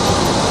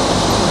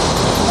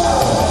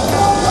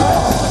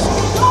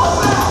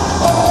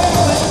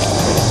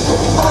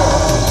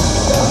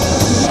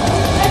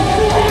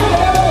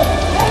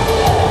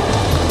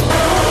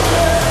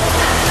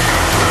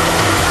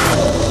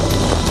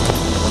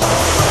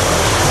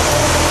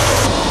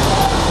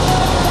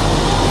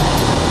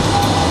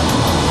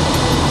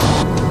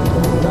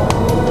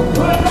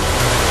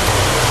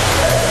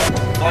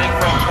 Flying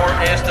from port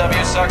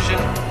ASW suction,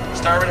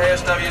 starboard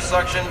ASW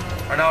suction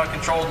are now a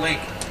controlled leak.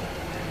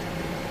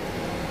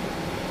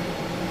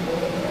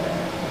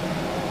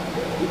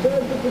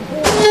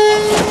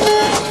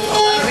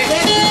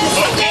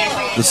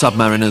 The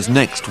submariner's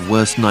next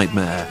worst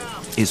nightmare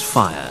is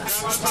fire.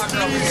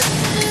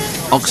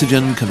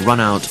 Oxygen can run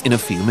out in a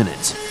few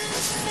minutes.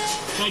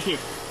 Thank you.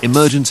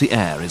 Emergency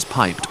air is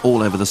piped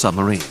all over the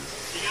submarine.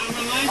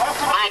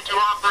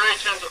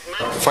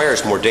 Fire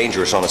is more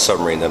dangerous on a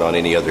submarine than on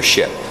any other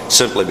ship,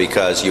 simply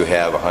because you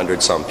have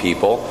 100-some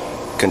people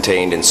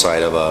contained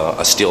inside of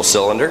a steel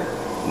cylinder.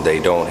 They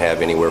don't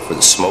have anywhere for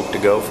the smoke to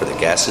go, for the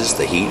gases,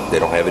 the heat. They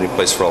don't have any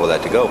place for all of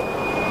that to go.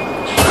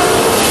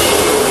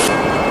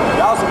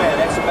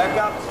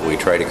 We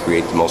try to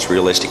create the most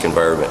realistic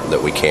environment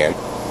that we can.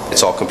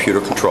 It's all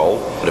computer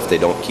controlled, but if they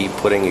don't keep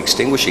putting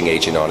extinguishing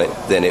agent on it,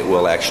 then it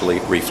will actually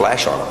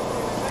reflash on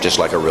them, just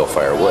like a real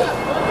fire would.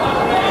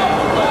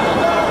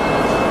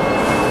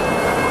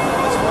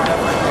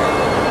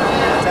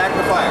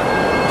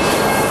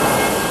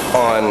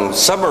 On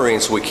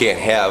submarines, we can't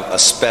have a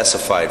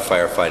specified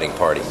firefighting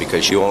party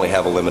because you only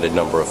have a limited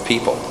number of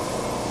people.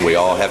 We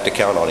all have to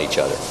count on each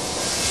other.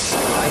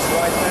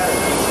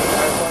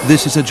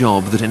 This is a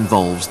job that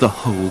involves the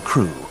whole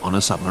crew on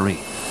a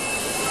submarine.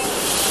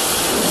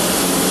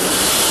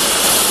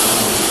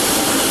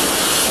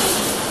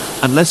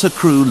 Unless a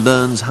crew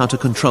learns how to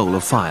control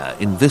a fire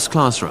in this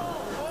classroom,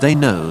 they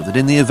know that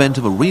in the event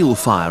of a real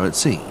fire at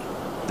sea,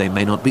 they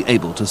may not be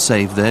able to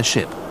save their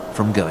ship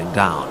from going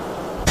down.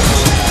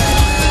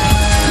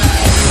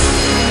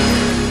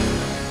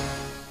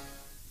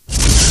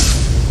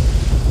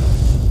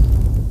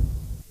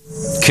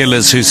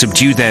 Killers who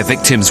subdue their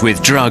victims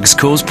with drugs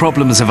cause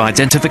problems of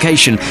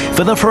identification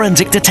for the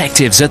forensic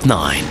detectives at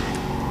 9.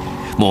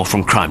 More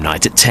from Crime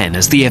Night at 10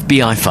 as the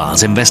FBI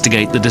files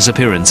investigate the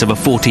disappearance of a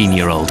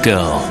 14-year-old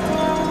girl.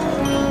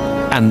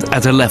 And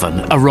at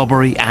 11, a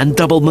robbery and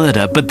double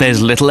murder, but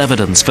there's little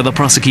evidence for the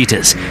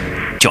prosecutors.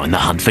 Join the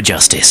hunt for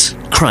justice.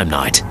 Crime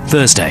Night,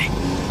 Thursday,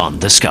 on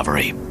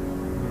Discovery.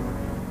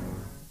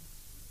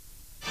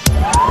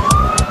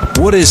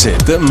 What is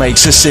it that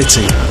makes a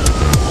city?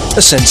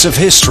 A sense of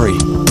history,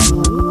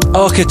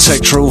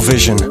 architectural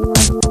vision,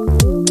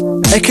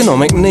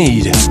 economic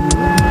need,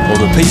 or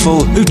the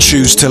people who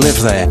choose to live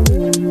there?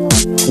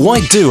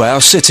 Why do our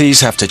cities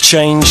have to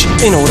change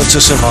in order to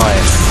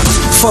survive?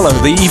 Follow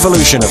the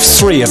evolution of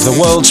 3 of the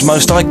world's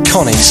most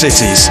iconic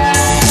cities,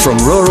 from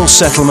rural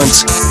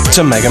settlements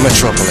to mega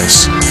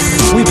metropolis.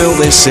 We built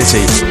this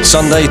city,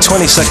 Sunday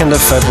 22nd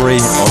of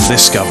February on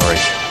Discovery.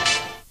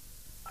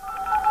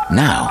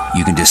 Now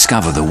you can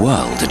discover the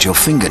world at your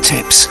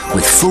fingertips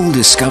with full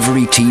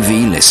Discovery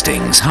TV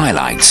listings,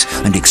 highlights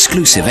and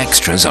exclusive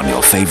extras on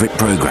your favorite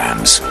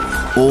programs,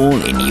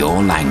 all in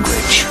your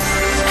language.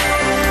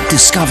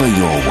 Discover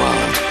your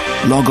world.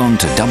 Log on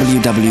to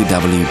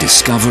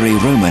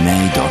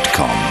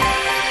www.discoveryromane.com.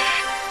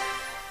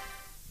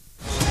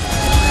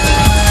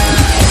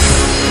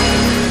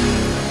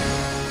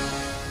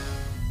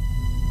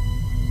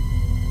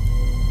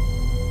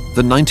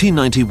 The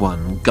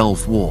 1991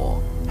 Gulf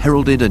War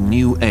heralded a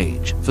new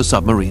age for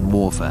submarine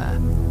warfare.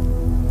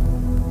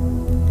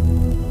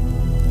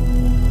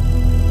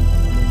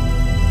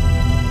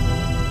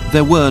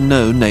 There were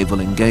no naval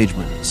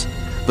engagements,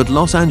 but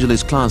Los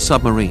Angeles-class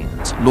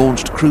submarines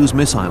launched cruise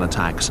missile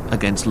attacks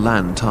against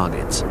land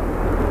targets.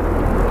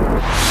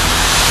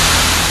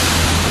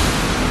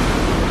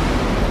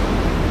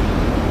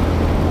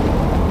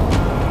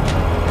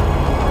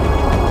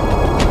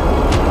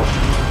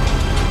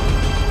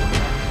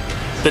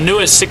 The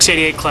newest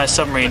 688 class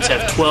submarines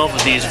have 12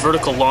 of these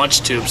vertical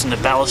launch tubes in the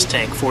ballast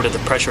tank forward of the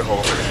pressure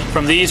hull.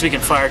 From these we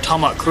can fire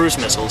Tomahawk cruise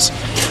missiles.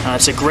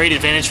 It's a great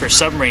advantage for a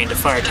submarine to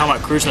fire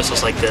Tomahawk cruise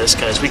missiles like this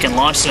because we can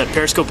launch them at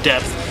periscope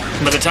depth,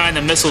 and by the time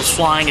the missile's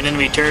flying in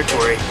enemy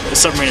territory, the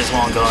submarine is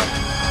long gone.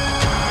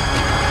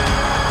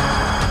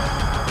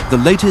 The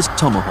latest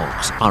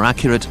Tomahawks are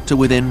accurate to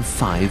within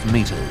 5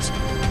 meters.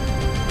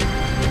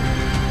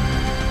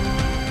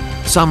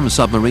 Some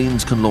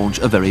submarines can launch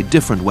a very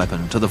different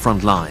weapon to the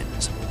front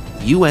lines.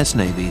 US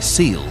Navy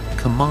SEAL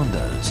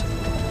commandos.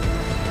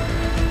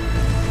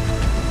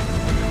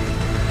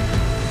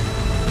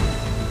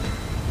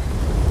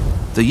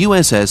 The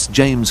USS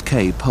James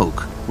K.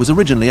 Polk was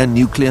originally a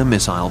nuclear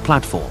missile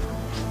platform,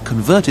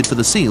 converted for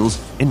the SEALs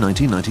in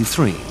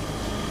 1993.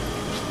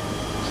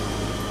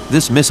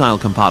 This missile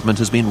compartment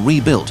has been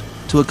rebuilt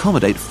to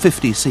accommodate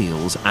 50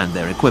 SEALs and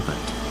their equipment.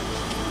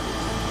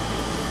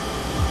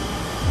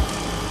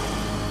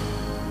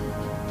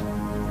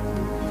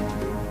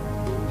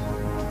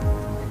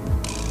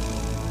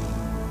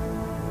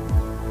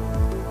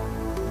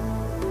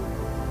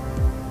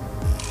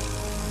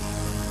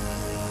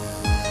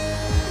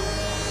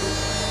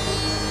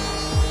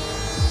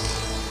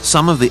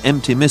 Some of the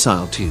empty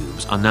missile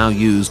tubes are now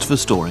used for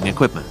storing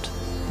equipment.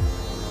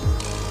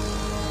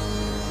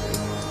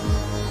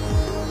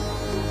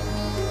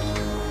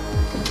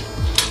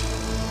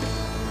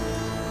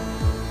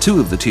 Two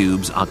of the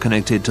tubes are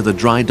connected to the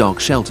dry dock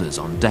shelters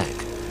on deck.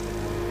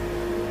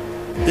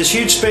 This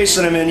huge space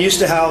that I'm in used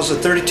to house a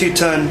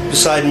 32-ton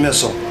Poseidon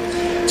missile.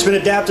 It's been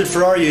adapted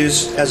for our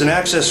use as an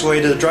access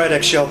way to the dry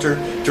deck shelter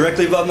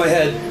directly above my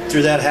head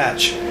through that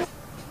hatch.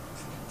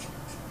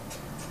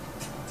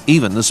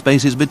 Even the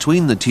spaces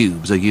between the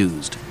tubes are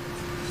used.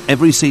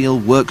 Every SEAL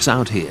works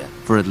out here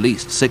for at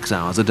least 6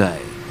 hours a day.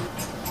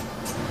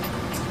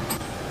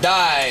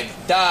 Dive!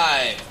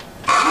 Dive!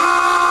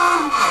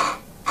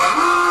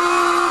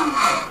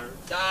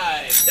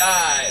 Dive!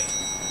 Dive!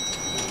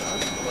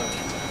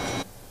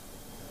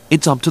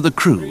 It's up to the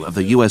crew of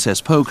the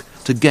USS Polk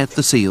to get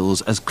the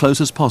SEALs as close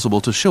as possible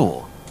to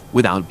shore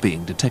without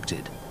being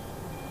detected.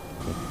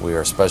 We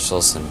are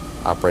specialists in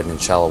operating in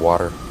shallow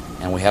water,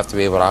 and we have to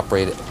be able to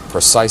operate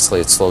precisely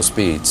at slow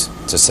speeds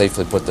to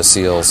safely put the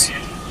SEALs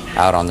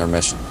out on their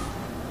mission.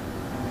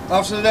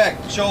 Officer of the deck,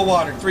 shoal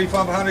water, 3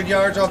 pump 100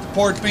 yards off the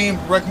port beam,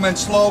 recommend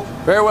slope.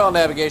 Very well,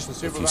 navigation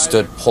supervisor. If you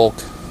stood Polk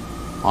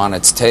on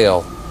its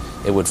tail,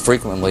 it would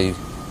frequently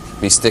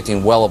be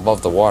sticking well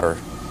above the water,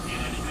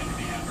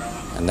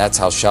 and that's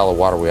how shallow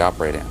water we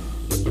operate in.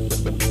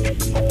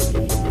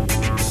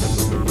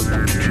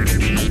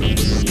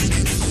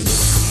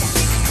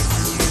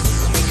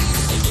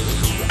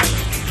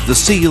 The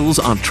SEALs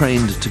are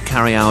trained to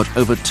carry out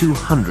over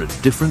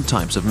 200 different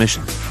types of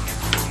missions.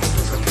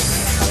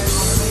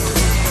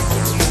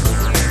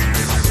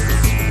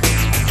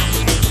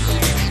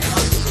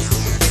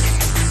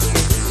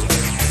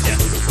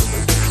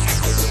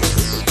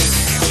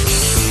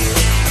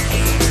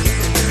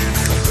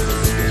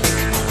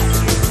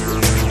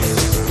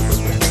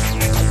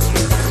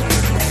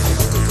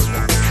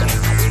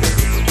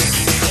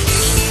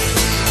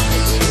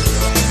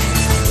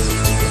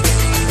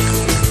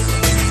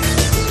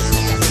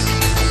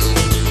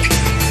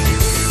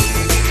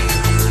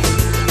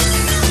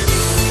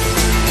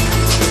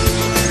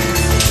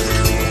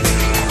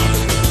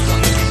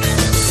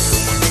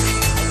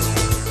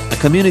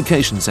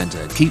 communication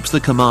center keeps the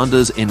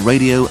commanders in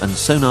radio and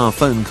sonar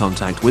phone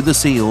contact with the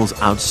SEALs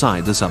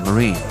outside the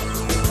submarine.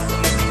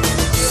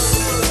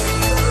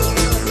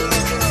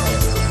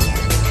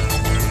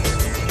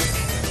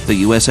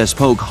 The USS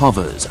Polk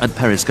hovers at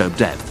periscope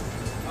depth.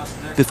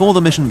 Before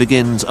the mission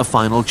begins, a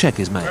final check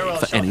is made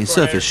for any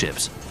surface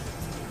ships.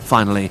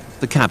 Finally,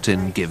 the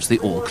captain gives the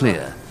all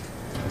clear.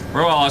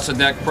 Very well, also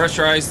deck.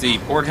 Pressurize the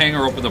port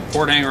hangar, open the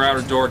port hangar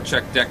outer door,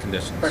 check deck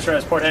conditions.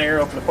 Pressurize port hangar,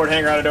 open the port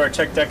hangar outer door,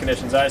 check deck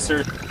conditions. Aye,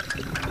 sir.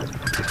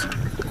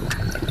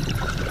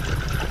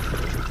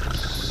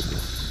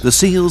 The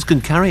SEALs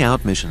can carry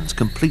out missions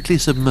completely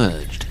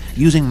submerged,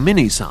 using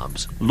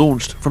mini-subs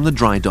launched from the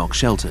dry dock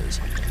shelters.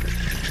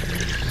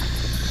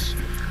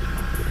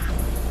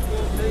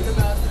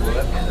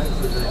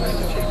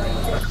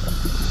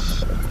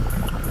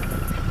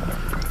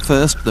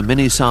 First, the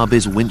mini-sub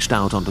is winched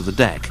out onto the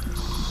deck.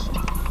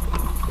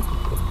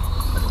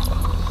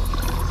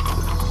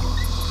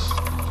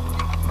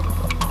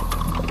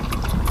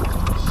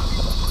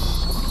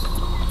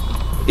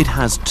 It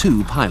has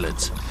 2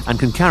 pilots and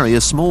can carry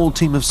a small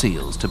team of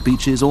SEALs to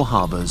beaches or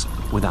harbours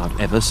without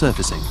ever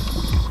surfacing.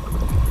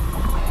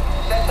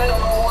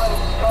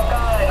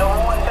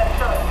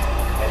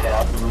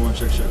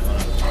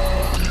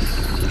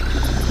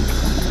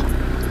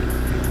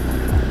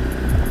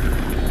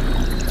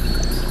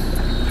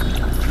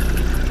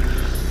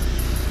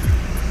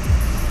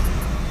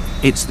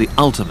 It's the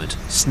ultimate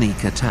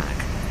sneak attack.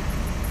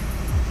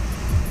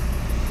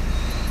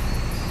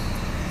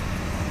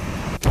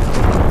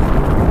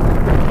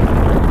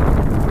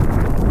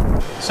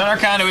 Sonar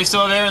Con, do we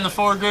still have air in the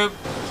forward group?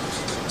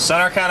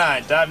 Sonar Con,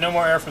 aye. Dive, no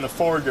more air from the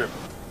forward group.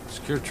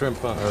 Secure trim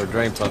pump, or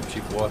drain pump,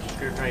 Chief Watch.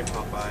 Secure drain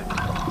pump,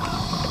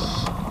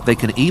 aye. They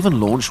can even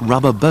launch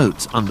rubber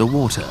boats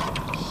underwater.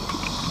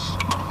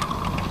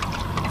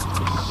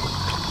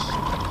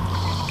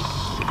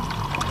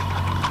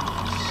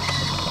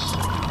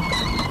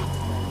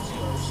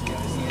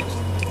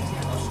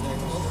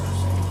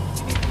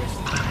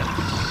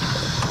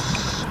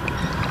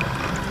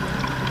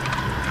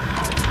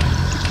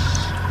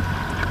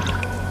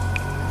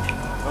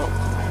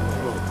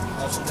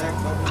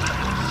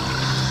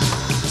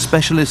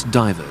 Specialist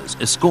divers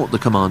escort the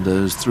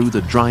commandos through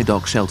the dry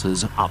dock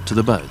shelters up to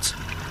the boats.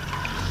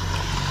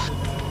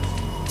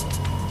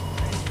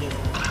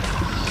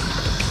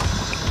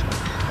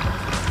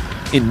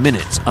 In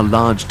minutes, a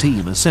large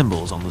team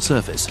assembles on the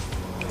surface.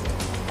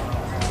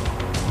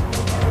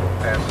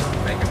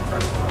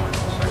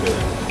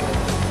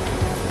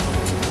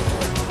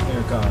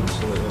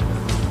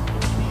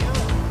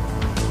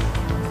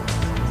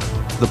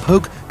 The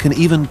Polk can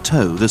even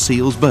tow the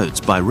SEALs' boats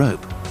by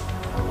rope.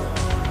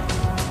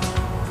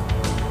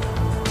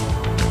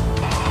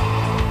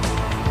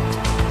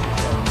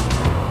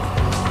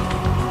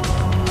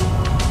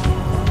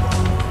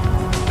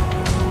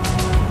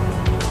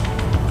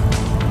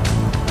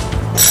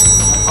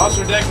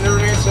 Officer deck and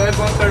everything inside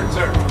 1/3,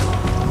 sir.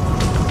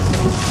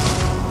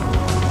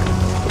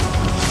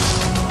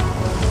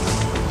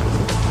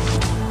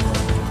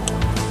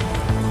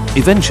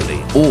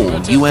 Eventually,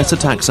 all US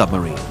attack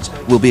submarines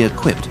will be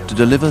equipped to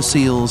deliver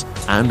SEALs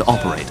and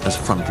operate as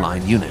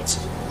frontline units.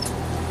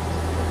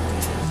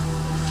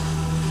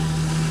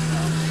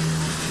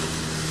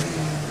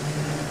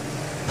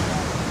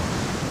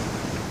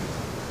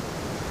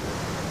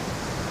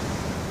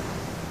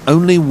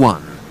 Only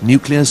one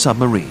nuclear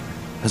submarine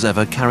has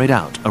ever carried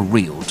out a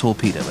real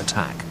torpedo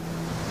attack.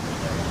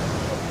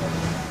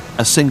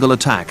 A single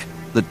attack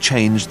that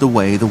changed the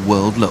way the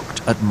world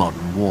looked at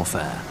modern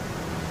warfare.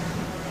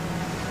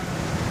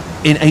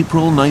 In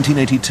April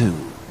 1982,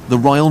 the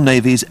Royal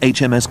Navy's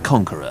HMS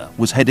Conqueror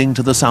was heading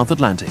to the South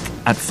Atlantic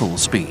at full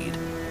speed.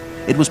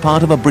 It was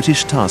part of a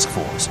British task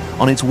force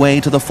on its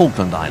way to the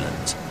Falkland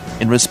Islands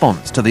in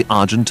response to the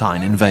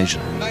Argentine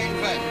invasion.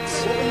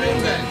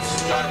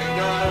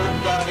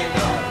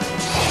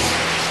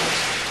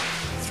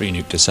 3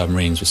 nuclear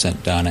submarines were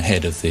sent down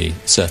ahead of the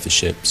surface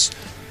ships.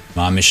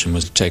 My mission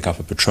was to take up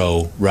a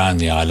patrol round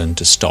the island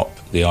to stop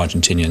the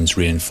Argentinians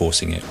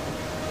reinforcing it.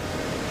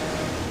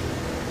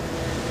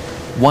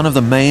 One of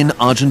the main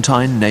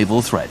Argentine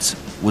naval threats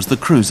was the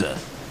cruiser,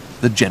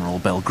 the General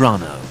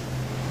Belgrano.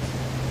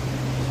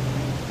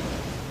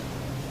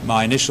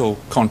 My initial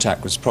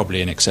contact was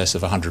probably in excess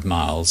of 100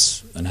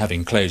 miles, and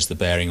having closed the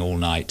bearing all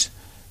night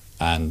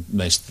and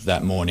most of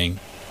that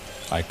morning,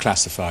 I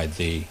classified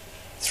the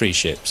 3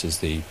 ships as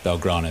the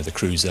Belgrano, the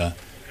cruiser,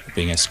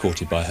 being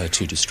escorted by her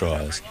 2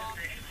 destroyers.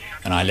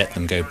 And I let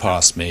them go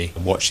past me,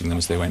 watching them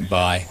as they went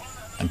by,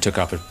 and took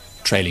up a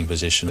trailing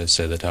position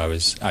so that I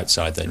was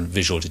outside their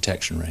visual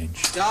detection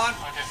range.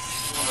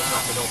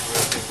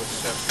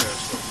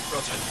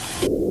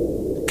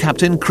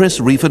 Captain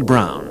Chris Reeford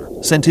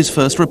Brown sent his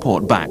first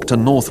report back to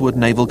Northwood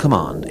Naval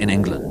Command in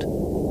England.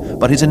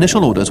 But his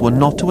initial orders were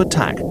not to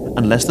attack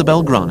unless the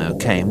Belgrano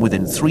came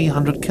within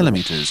 300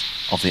 kilometers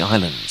of the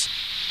islands.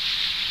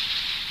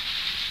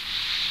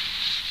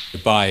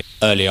 By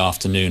early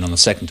afternoon on the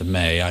 2nd of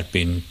May, I'd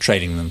been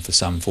trailing them for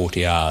some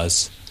 40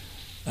 hours,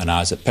 and I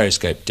was at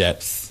periscope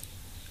depth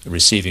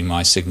receiving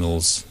my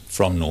signals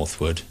from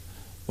northward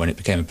when it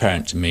became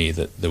apparent to me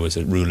that there was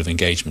a rule of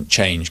engagement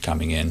change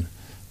coming in,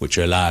 which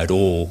allowed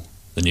all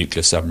the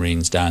nuclear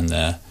submarines down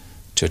there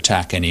to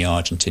attack any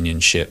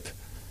Argentinian ship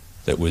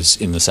that was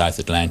in the South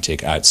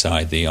Atlantic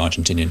outside the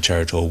Argentinian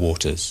territorial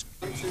waters.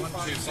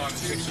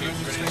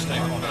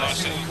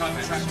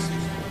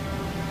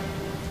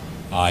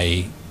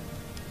 I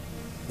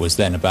was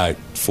then about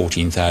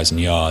 14,000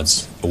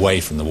 yards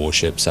away from the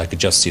warships. I could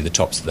just see the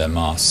tops of their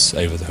masts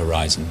over the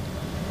horizon.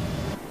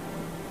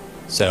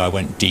 So I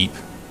went deep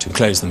to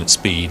close them at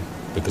speed,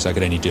 because I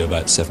could only do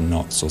about 7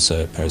 knots or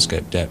so at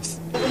periscope depth.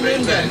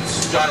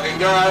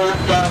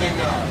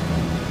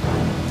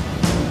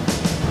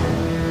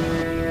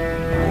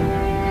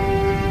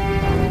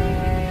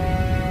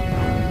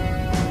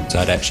 So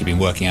I'd actually been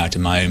working out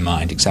in my own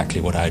mind exactly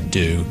what I'd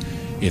do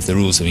if the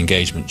rules of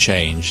engagement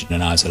changed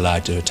and I was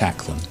allowed to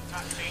attack them.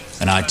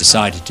 And I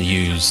decided to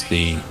use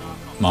the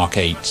Mark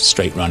 8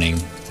 straight-running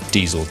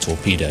diesel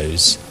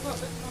torpedoes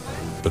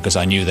because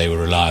I knew they were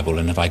reliable,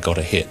 and if I got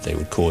a hit they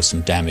would cause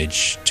some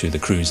damage to the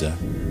cruiser.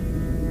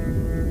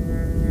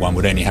 One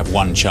would only have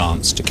one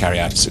chance to carry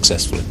out a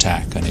successful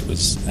attack, and it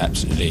was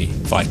absolutely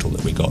vital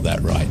that we got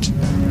that right.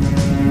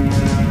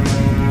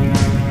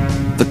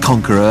 The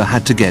Conqueror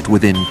had to get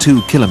within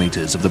 2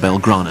 kilometers of the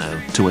Belgrano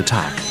to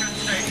attack.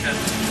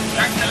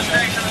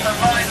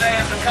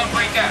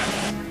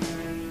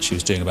 She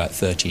was doing about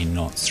 13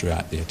 knots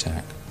throughout the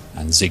attack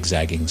and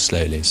zigzagging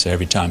slowly, so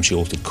every time she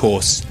altered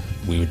course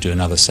we would do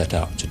another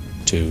setup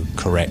to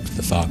correct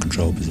the fire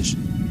control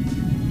position.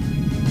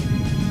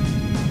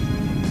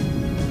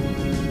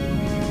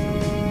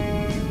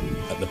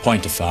 At the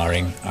point of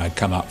firing, I'd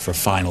come up for a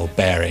final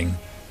bearing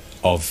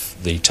of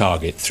the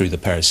target through the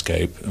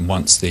periscope, and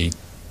once the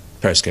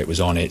periscope was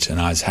on it and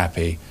I was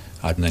happy,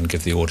 I'd then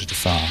give the order to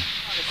fire.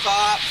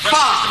 Fire!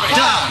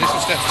 Done!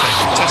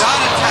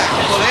 Done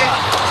attack,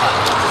 bullet!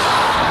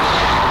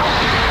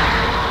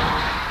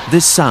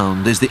 This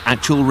sound is the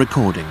actual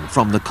recording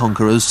from the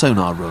Conqueror's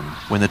sonar room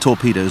when the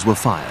torpedoes were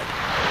fired.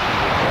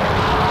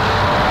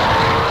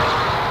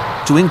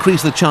 To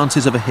increase the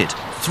chances of a hit,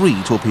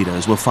 3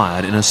 torpedoes were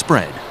fired in a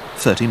spread,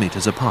 30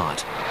 meters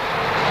apart.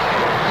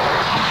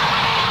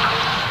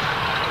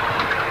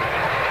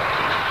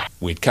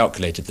 We'd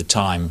calculated the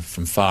time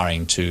from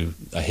firing to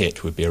a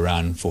hit would be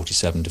around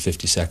 47 to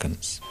 50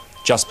 seconds.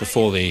 Just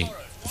before the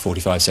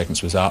 45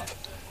 seconds was up,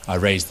 I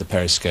raised the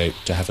periscope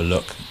to have a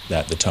look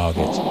at the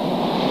target.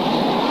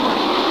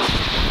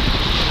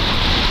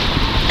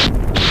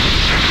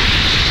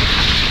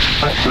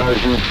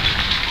 Explosion.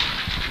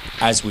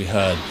 As we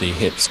heard the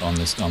hits on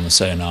the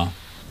sonar,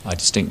 I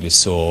distinctly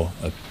saw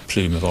a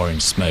plume of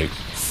orange smoke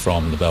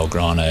from the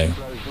Belgrano.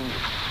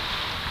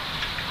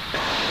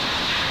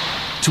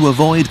 To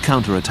avoid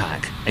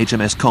counterattack,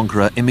 HMS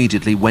Conqueror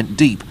immediately went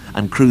deep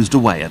and cruised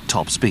away at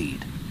top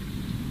speed.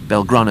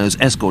 Belgrano's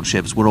escort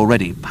ships were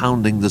already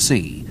pounding the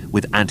sea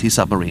with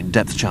anti-submarine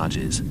depth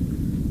charges.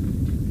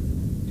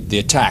 The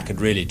attack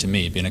had really, to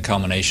me, been a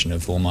culmination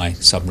of all my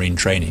submarine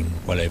training,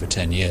 well over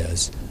 10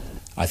 years.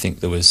 I think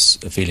there was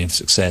a feeling of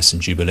success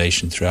and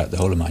jubilation throughout the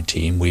whole of my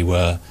team. We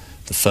were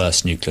the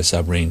first nuclear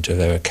submarine to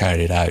have ever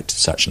carried out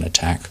such an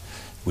attack.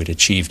 We'd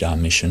achieved our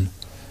mission.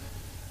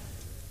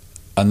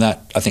 And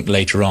that, I think,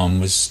 later on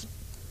was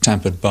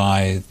tempered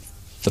by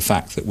the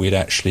fact that we'd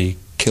actually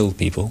killed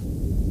people.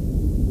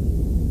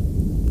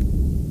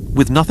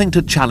 With nothing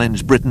to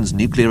challenge Britain's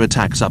nuclear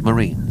attack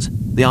submarines,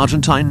 the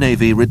Argentine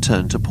Navy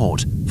returned to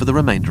port for the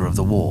remainder of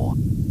the war,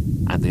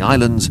 and the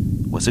islands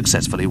were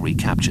successfully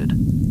recaptured.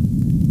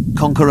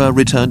 Conqueror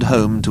returned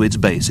home to its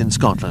base in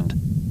Scotland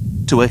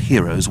to a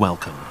hero's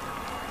welcome.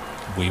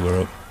 We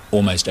were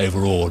almost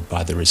overawed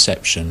by the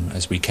reception.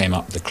 As we came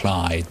up the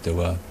Clyde, there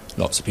were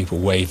lots of people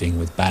waving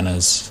with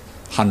banners,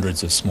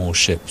 hundreds of small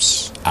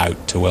ships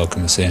out to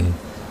welcome us in.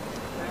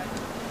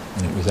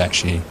 And it was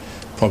actually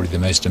probably the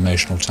most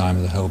emotional time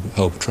of the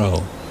whole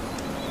patrol.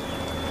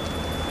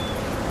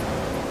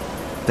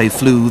 They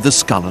flew the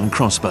skull and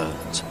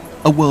crossbones,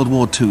 a World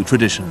War II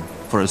tradition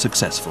for a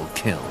successful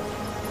kill.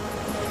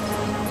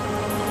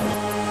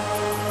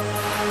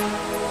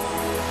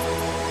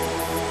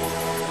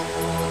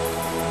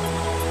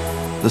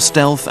 The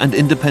stealth and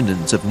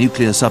independence of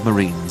nuclear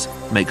submarines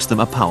makes them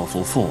a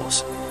powerful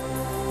force.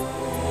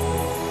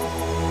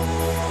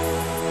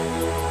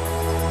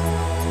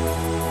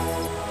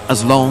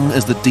 As long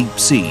as the deep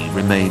sea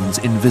remains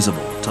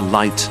invisible to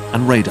light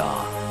and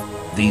radar,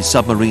 these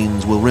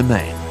submarines will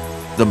remain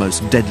the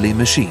most deadly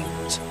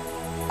machines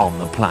on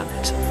the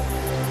planet.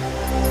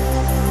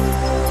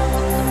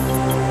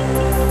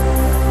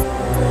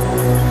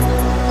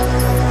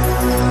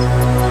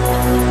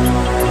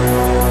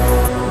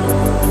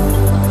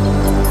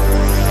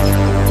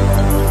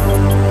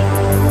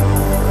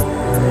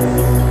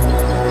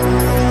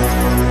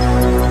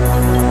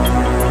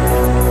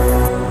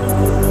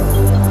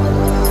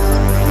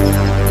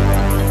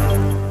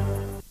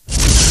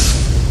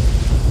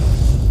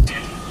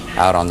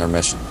 Out on their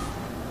mission.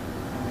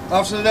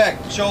 Officer of the deck,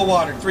 shoal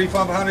water, 3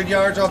 pump 100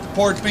 yards off the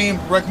port beam,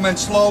 recommend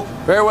slope.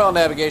 Very well,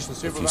 navigation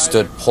supervisor. If you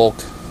stood polk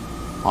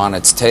on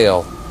its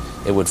tail,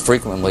 it would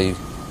frequently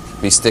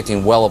be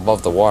sticking well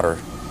above the water.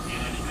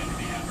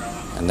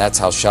 And that's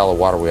how shallow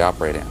water we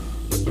operate in.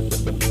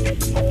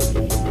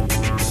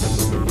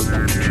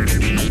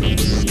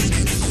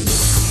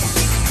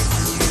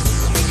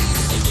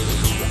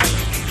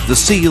 The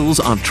SEALs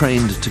are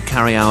trained to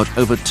carry out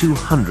over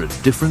 200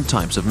 different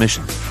types of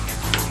missions.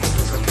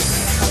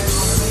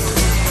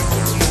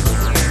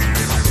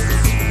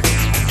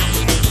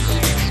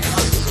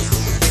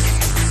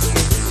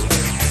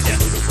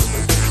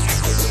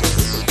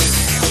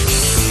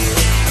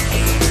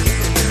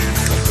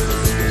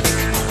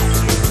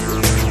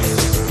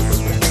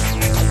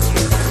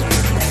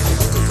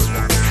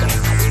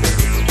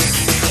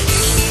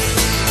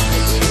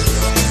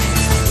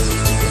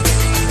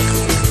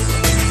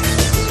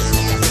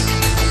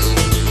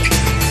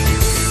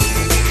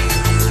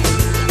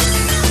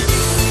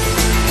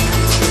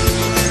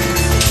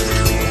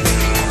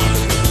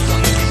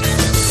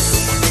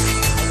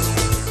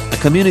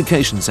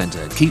 Communication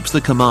center keeps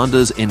the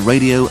commanders in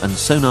radio and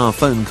sonar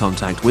phone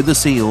contact with the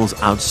SEALs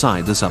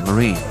outside the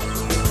submarine.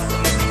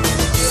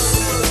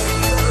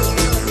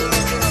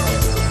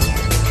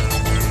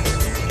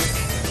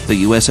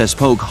 The USS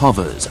Polk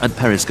hovers at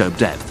periscope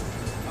depth.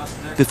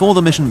 Before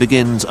the mission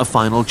begins, a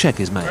final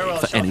check is made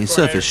for any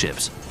surface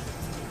ships.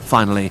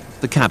 Finally,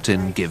 the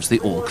captain gives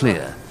the all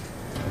clear.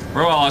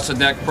 Very well, also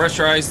deck.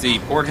 Pressurize the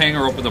port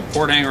hangar, open the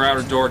port hangar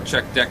outer door,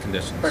 check deck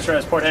conditions.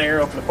 Pressurize port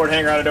hangar, open the port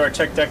hangar outer door,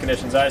 check deck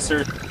conditions. Aye,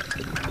 sir.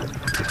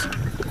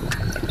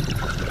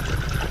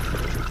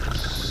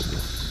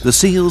 The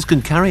SEALs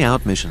can carry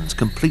out missions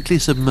completely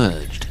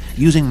submerged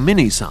using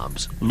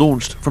mini-subs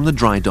launched from the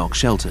dry dock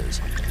shelters.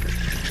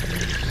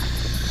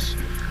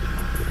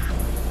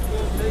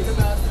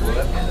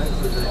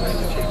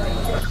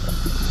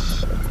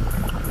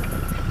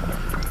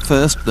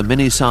 First, the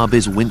mini-sub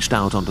is winched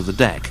out onto the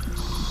deck.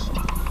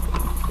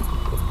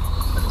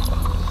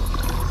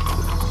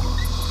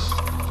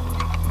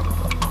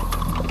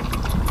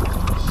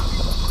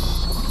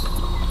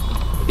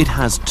 It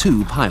has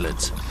 2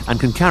 pilots and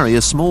can carry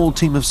a small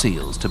team of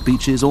SEALs to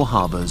beaches or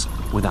harbours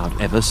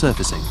without ever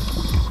surfacing.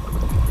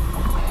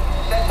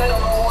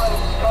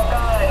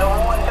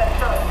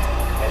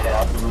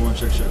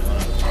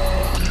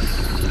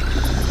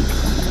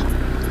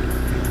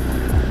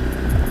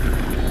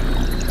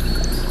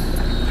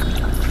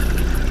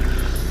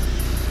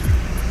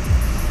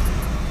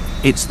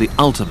 It's the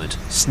ultimate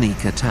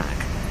sneak attack.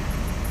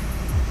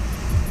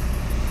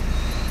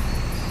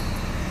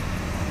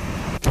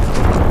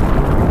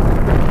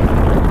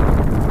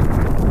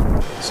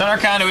 Sonar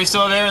Con, are we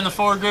still there in the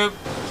forward group?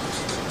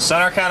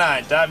 Sonar Con,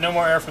 aye. Dive no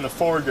more air from the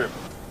forward group.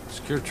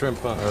 Secure trim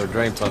pump, or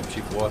drain pump,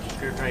 Chief of Watch.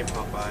 Secure drain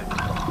pump,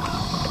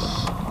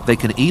 aye. They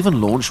can even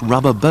launch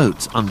rubber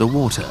boats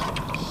underwater.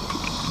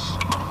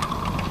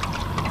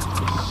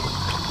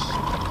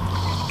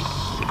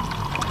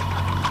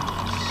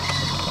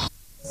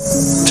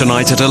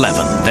 Tonight at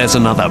 11, there's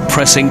another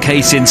pressing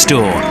case in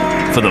store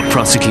for the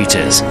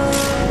prosecutors.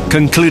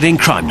 Concluding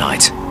Crime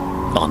Night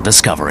on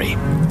Discovery.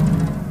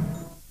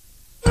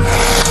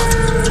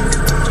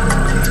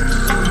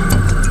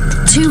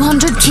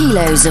 "200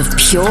 kilos of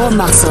pure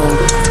muscle,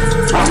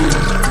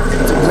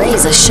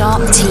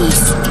 razor-sharp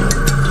teeth,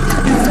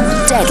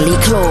 deadly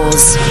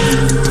claws.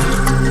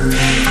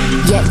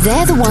 Yet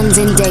they're the ones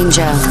in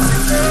danger.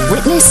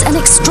 Witness an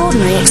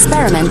extraordinary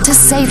experiment to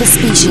save a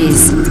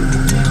species.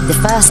 The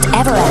first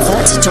ever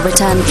effort to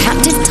return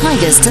captive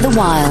tigers to the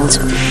wild.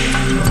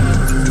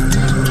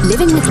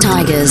 Living with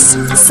Tigers,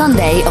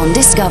 Sunday on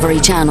Discovery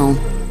Channel."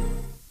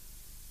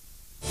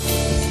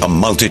 A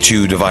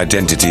multitude of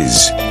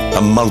identities,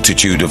 a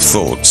multitude of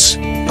thoughts,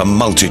 a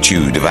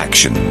multitude of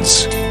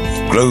actions.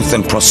 Growth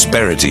and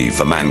prosperity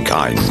for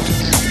mankind.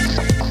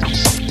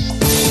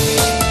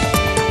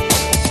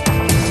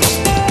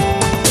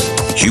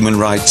 Human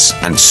rights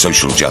and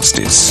social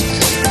justice.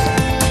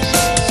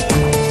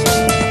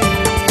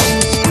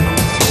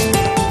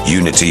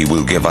 Unity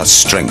will give us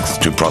strength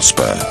to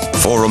prosper.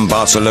 Forum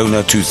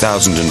Barcelona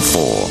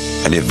 2004,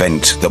 an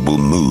event that will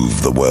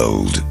move the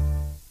world.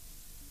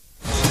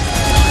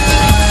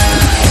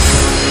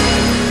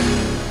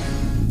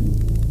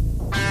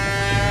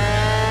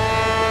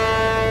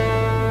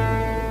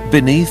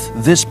 Beneath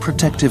this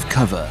protective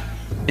cover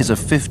is a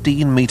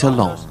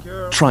 15-meter-long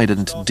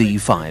Trident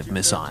D5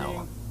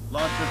 missile.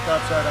 Launch with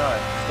topside high.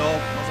 Stow,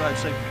 outside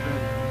safe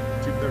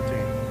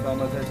 213.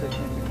 Found outside safe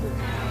 213.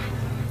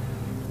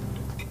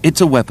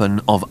 It's a weapon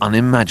of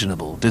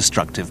unimaginable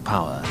destructive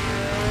power.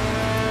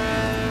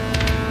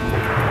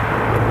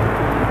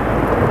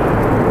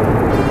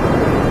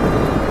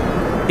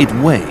 It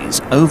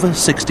weighs over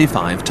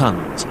 65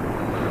 tons,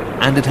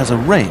 and it has a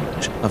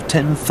range of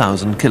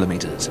 10,000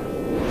 kilometers.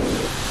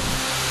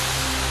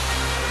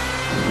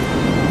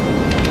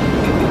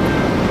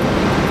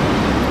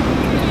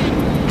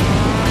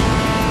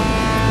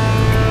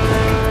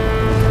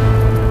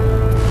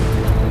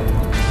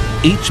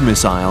 Each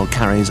missile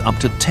carries up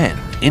to 10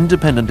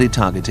 independently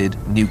targeted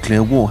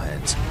nuclear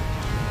warheads.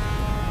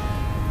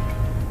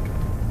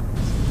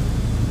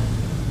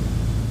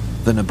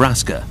 The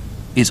Nebraska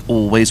is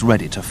always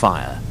ready to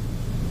fire.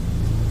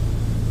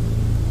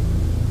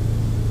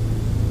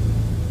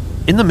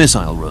 In the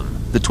missile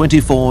room, the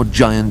 24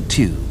 giant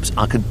tubes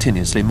are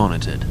continuously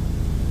monitored.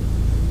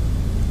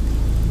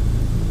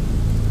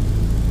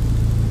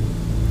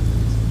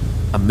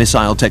 A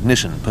missile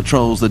technician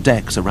patrols the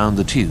decks around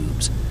the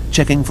tubes,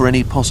 checking for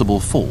any possible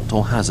fault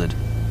or hazard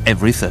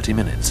every 30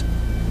 minutes.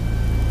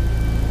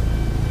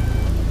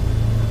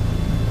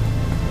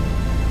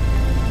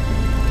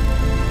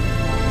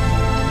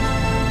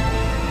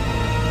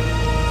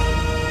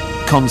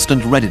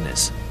 Constant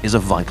readiness is a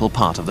vital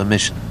part of the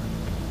mission.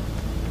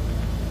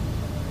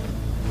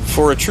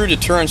 For a true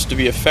deterrence to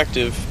be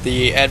effective,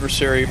 the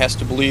adversary has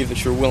to believe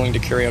that you're willing to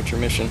carry out your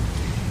mission.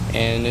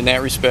 And in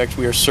that respect,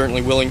 we are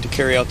certainly willing to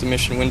carry out the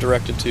mission when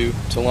directed to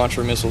launch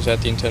our missiles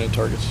at the intended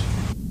targets.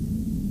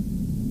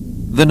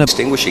 The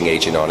extinguishing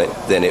agent on it,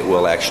 then it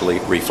will actually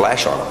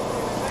reflash on them,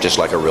 just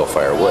like a real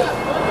fire would.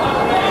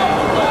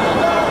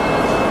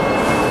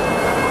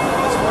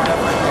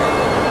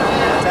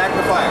 Attack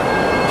the fire.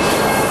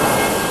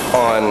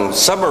 On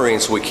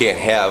submarines, we can't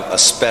have a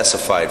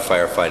specified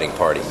firefighting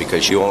party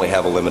because you only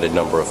have a limited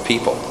number of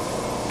people.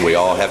 We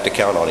all have to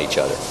count on each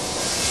other.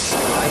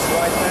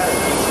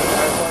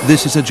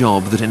 This is a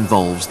job that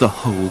involves the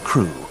whole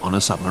crew on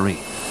a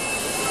submarine.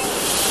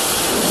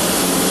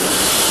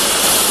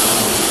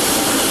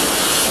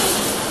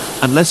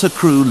 Unless a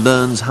crew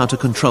learns how to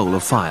control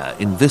a fire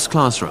in this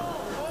classroom,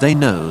 they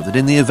know that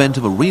in the event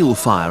of a real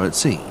fire at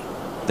sea,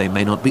 they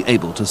may not be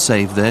able to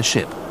save their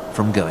ship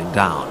from going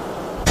down.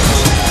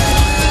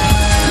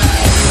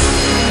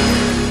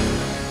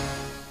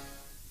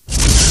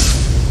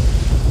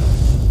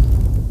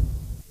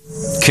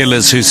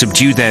 Killers who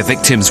subdue their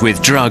victims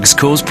with drugs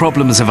cause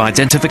problems of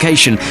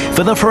identification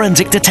for the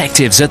forensic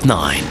detectives at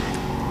 9.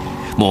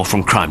 More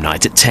from Crime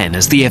Night at 10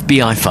 as the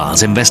FBI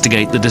files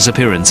investigate the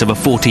disappearance of a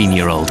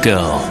 14-year-old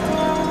girl.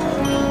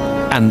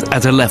 And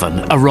at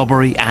 11, a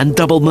robbery and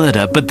double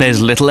murder, but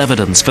there's little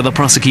evidence for the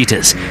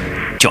prosecutors.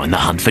 Join the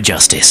hunt for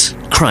justice.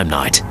 Crime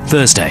Night,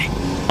 Thursday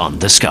on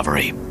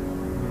Discovery.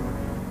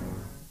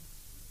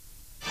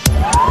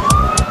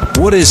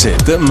 What is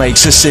it that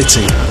makes a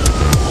city?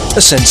 A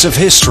sense of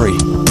history,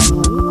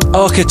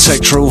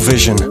 architectural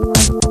vision,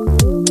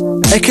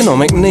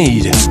 economic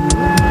need,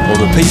 or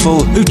the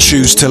people who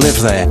choose to live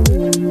there.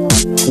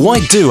 Why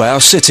do our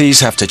cities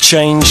have to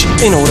change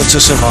in order to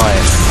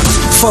survive?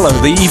 Follow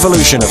the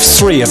evolution of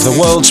 3 of the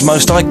world's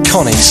most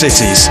iconic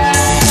cities,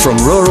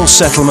 from rural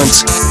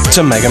settlement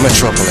to mega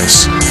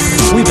metropolis.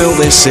 We built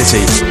this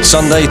city,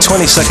 Sunday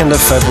 22nd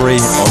of February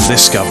on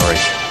Discovery.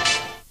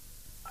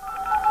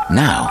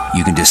 Now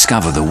you can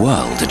discover the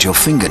world at your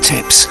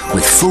fingertips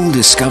with full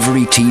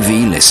Discovery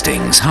TV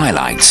listings,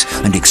 highlights,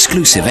 and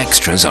exclusive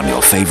extras on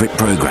your favorite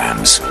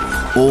programs,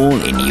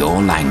 all in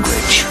your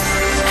language.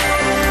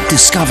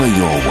 Discover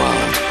your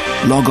world.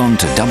 Log on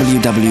to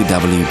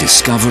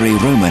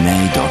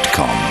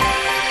www.discoveryromane.com.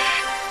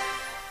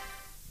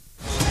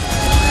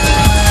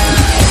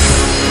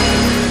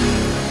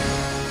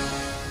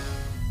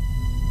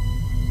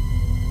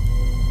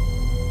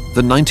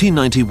 The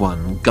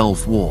 1991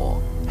 Gulf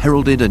War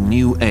heralded a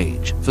new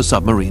age for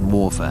submarine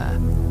warfare.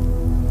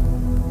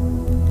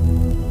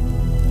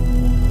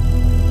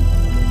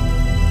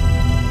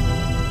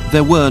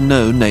 There were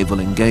no naval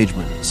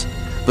engagements,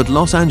 but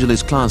Los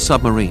Angeles-class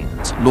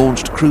submarines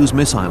launched cruise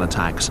missile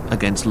attacks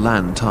against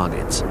land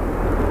targets.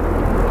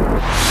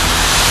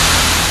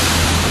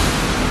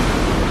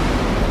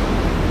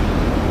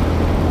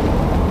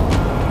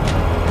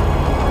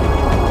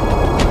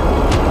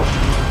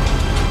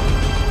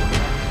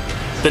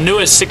 The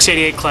newest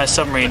 688 class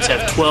submarines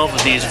have 12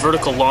 of these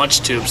vertical launch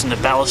tubes in the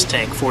ballast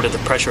tank forward of the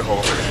pressure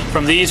hull.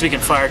 From these we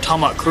can fire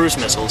Tomahawk cruise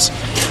missiles.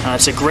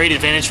 It's a great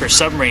advantage for a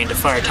submarine to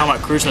fire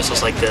Tomahawk cruise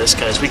missiles like this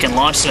because we can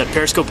launch them at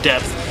periscope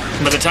depth,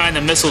 and by the time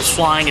the missile's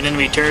flying in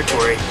enemy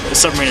territory, the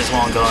submarine is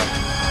long gone.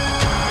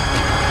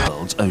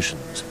 World's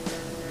oceans.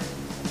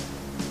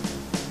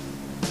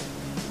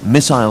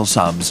 Missile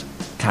subs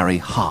carry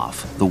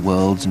half the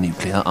world's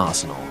nuclear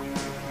arsenal.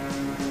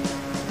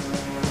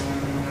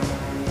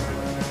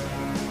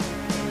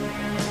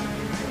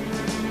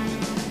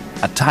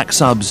 Attack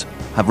subs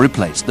have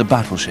replaced the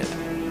battleship.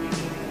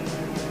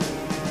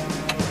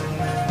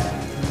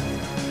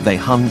 They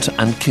hunt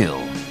and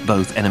kill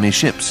both enemy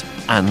ships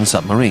and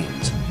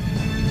submarines.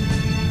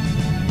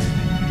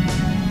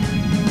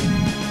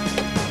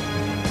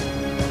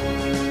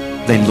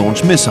 They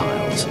launch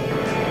missiles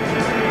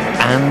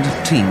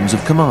and teams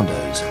of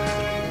commandos.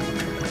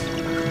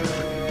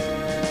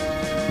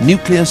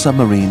 Nuclear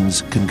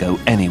submarines can go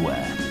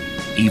anywhere,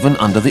 even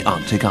under the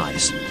Arctic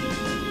ice.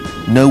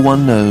 No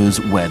one knows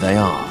where they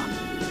are,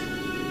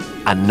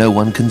 and no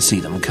one can see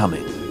them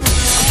coming.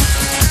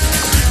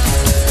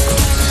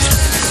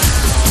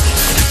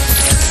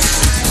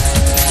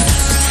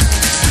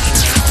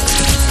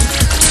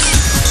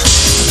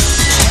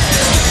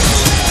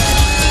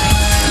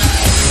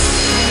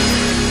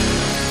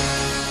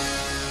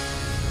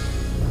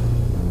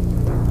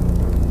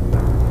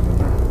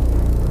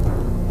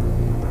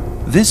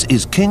 This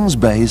is Kings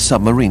Bay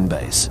Submarine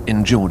Base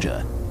in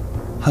Georgia,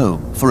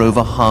 home for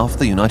over half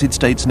the United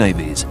States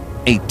Navy's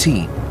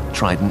 18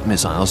 Trident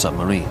missile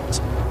submarines.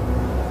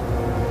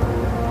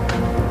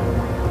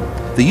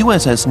 The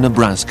USS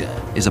Nebraska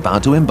is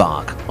about to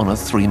embark on a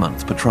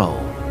 3-month patrol.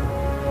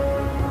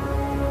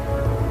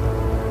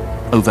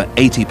 Over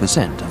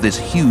 80% of this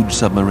huge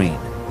submarine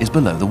is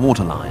below the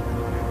waterline.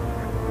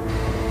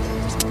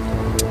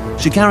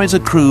 She carries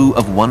a crew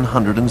of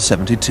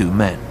 172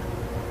 men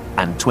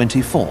and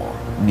 24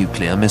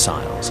 nuclear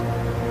missiles.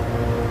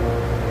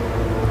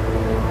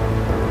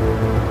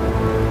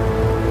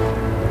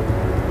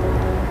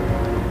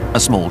 A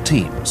small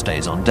team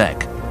stays on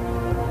deck.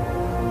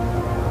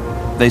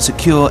 They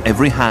secure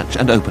every hatch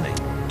and opening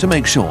to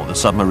make sure the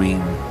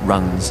submarine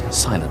runs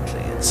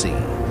silently at sea.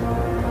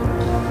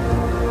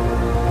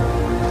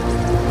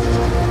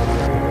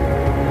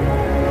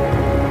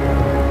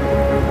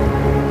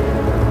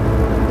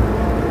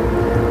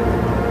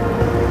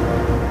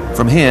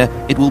 From here,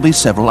 it will be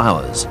several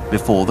hours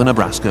before the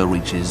Nebraska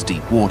reaches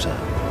deep water.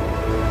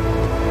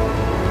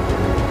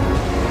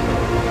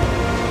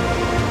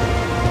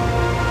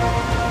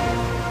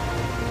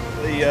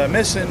 The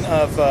mission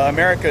of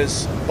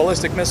America's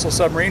ballistic missile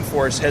submarine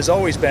force has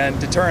always been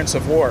deterrence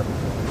of war.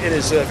 It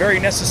is a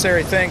very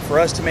necessary thing for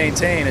us to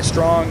maintain a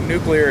strong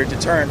nuclear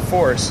deterrent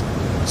force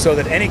so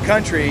that any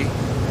country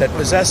that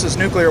possesses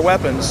nuclear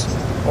weapons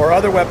or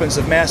other weapons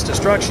of mass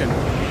destruction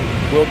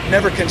will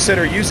never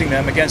consider using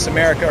them against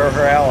America or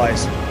her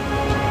allies.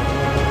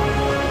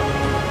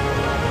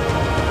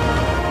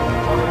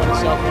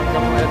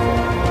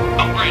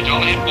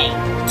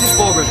 Just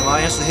full, Bridge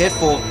Alliance, the head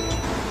full.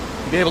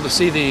 Be able to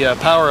see the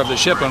power of the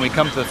ship when we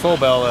come to the full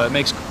bell. It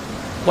makes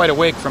quite a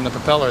wake from the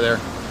propeller there.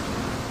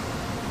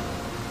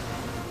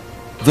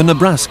 The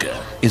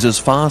Nebraska is as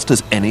fast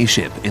as any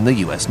ship in the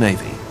US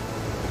Navy.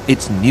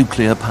 It's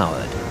nuclear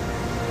powered.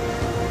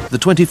 The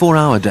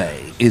 24-hour day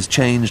is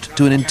changed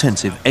to an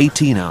intensive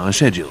 18-hour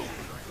schedule.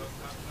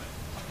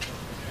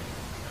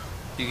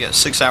 You got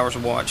 6 hours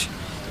of watch,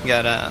 you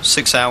got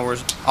 6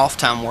 hours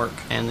off-time work,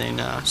 and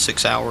then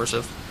 6 hours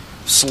of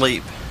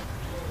sleep.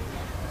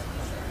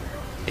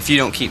 If you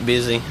don't keep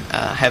busy,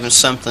 having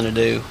something to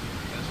do,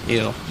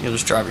 you'll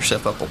just drive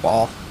yourself up a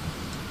wall.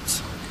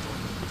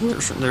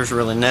 There's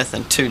really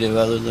nothing to do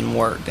other than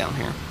work down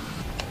here.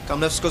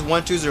 Come left, goes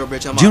 120,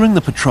 Bridge. During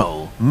the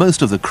patrol,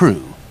 most of the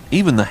crew,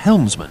 even the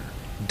helmsman,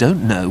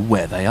 don't know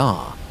where they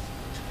are.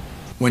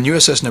 When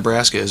USS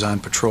Nebraska is on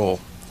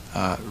patrol,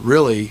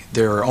 really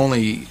there are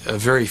only a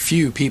very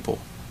few people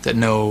that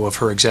know of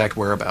her exact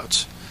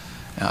whereabouts,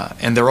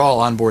 and they're all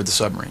on board the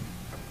submarine.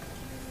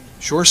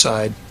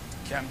 Shoreside,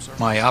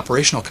 my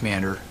operational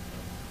commander,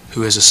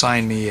 who has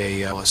assigned me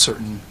a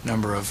certain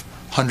number of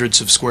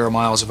hundreds of square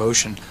miles of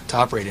ocean to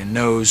operate in,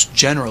 knows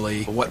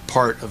generally what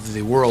part of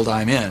the world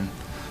I'm in,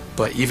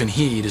 but even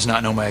he does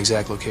not know my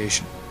exact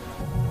location.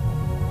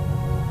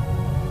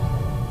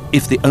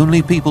 If the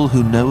only people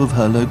who know of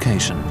her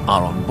location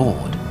are on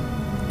board,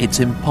 it's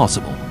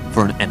impossible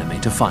for an enemy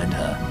to find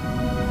her.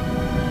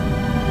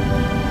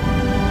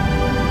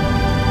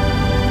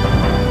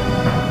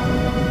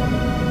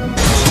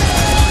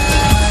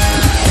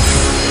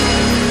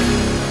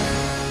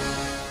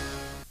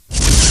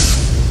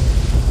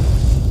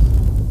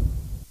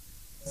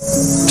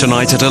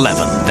 Tonight at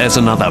 11, there's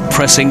another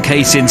pressing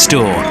case in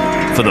store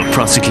for the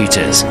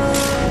prosecutors.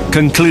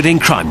 Concluding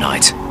Crime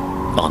Night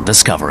on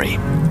Discovery.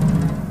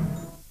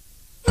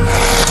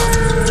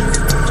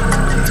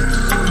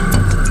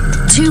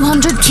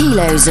 200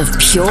 kilos of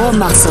pure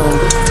muscle,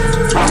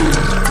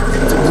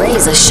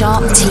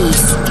 razor-sharp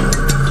teeth,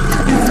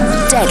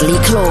 deadly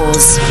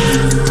claws.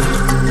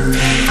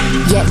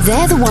 Yet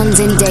they're the ones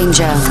in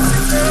danger.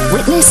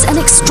 Witness an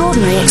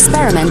extraordinary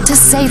experiment to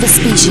save a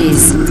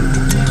species.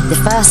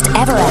 The first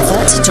ever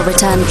effort to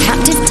return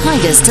captive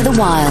tigers to the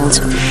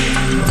wild.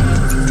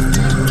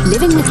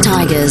 Living with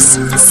Tigers,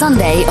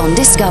 Sunday on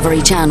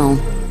Discovery Channel.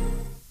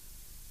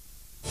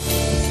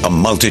 A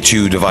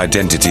multitude of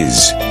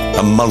identities,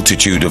 a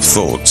multitude of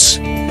thoughts,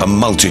 a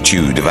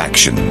multitude of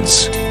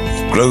actions.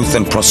 Growth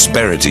and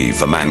prosperity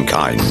for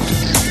mankind.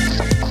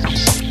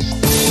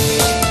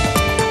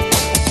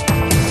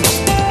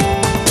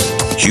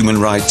 Human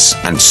rights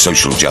and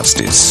social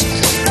justice.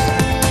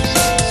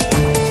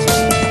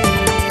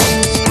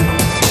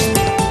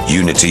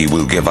 Unity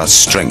will give us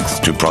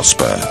strength to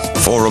prosper.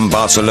 Forum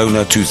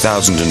Barcelona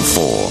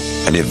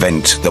 2004, an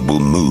event that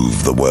will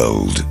move the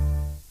world.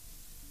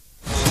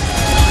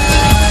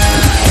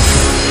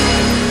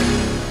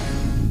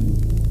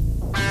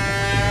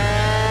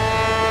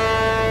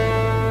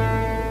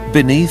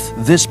 Beneath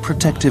this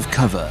protective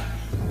cover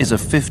is a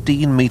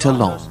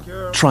 15-meter-long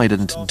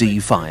Trident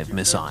D5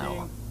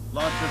 missile.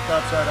 Launch your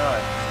topside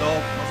eye. Stow,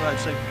 outside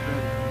safety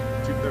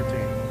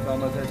 213.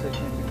 Found outside safety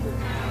 213.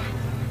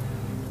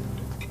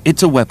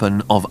 It's a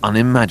weapon of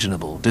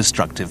unimaginable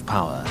destructive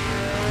power.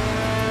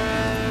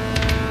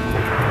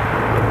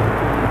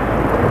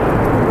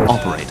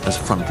 Operate as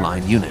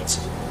frontline units.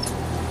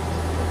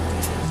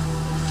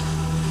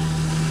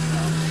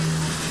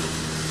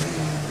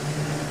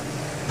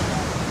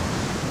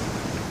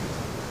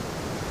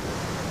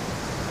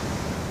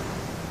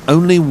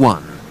 Only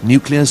one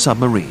nuclear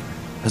submarine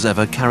has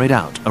ever carried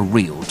out a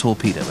real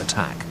torpedo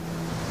attack.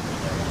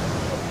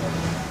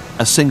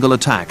 A single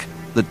attack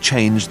that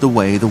changed the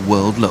way the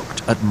world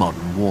looked at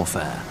modern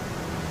warfare.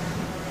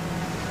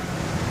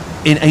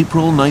 In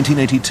April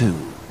 1982,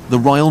 the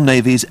Royal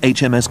Navy's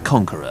HMS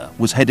Conqueror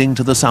was heading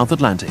to the South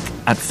Atlantic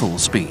at full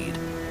speed.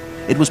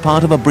 It was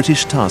part of a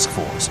British task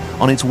force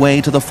on its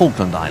way to the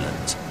Falkland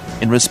Islands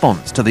in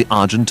response to the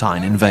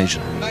Argentine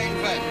invasion.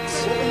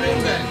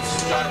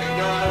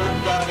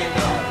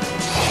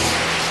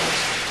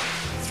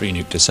 3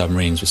 nuclear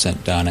submarines were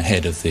sent down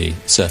ahead of the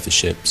surface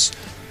ships.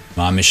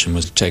 My mission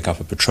was to take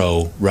up a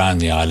patrol round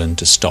the island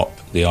to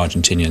stop the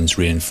Argentinians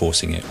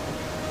reinforcing it.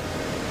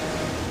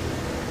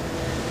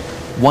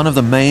 One of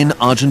the main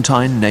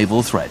Argentine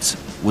naval threats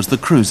was the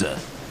cruiser,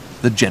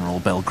 the General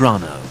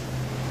Belgrano.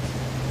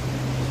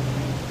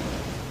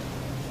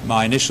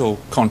 My initial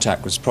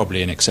contact was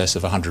probably in excess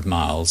of 100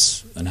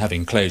 miles, and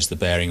having closed the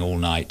bearing all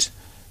night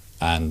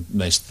and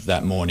most of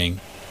that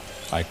morning,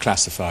 I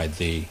classified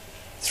the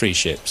 3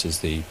 ships as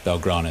the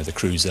Belgrano, the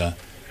cruiser,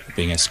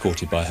 being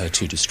escorted by her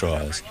 2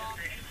 destroyers.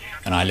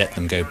 And I let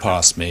them go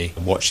past me,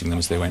 watching them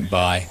as they went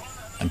by,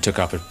 and took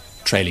up a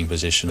trailing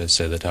position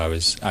so that I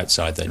was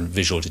outside their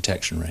visual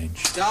detection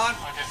range.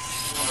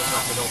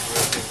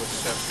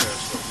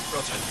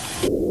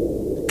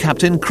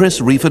 Captain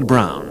Chris Reeford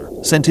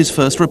Brown sent his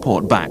first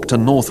report back to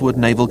Northwood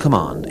Naval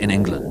Command in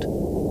England.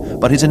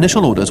 But his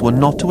initial orders were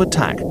not to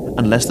attack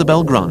unless the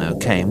Belgrano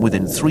came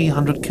within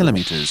 300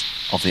 kilometers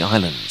of the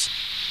islands.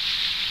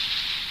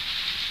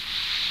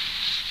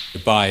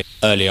 By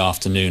early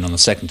afternoon on the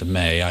 2nd of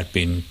May, I'd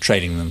been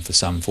trailing them for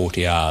some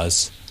 40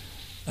 hours,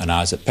 and I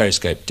was at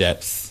periscope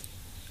depth,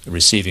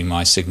 receiving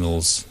my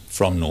signals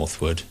from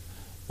Northwood,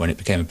 when it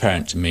became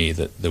apparent to me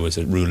that there was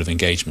a rule of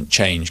engagement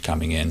change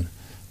coming in,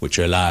 which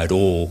allowed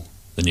all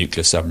the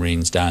nuclear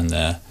submarines down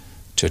there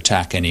to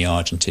attack any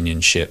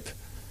Argentinian ship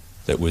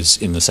that was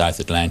in the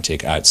South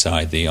Atlantic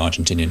outside the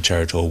Argentinian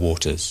territorial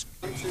waters.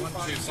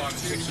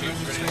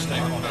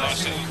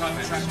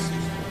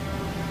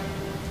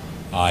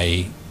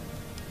 I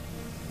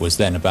was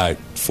then about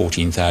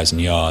 14,000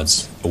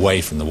 yards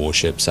away from the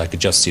warships. I could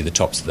just see the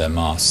tops of their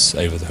masts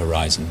over the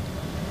horizon.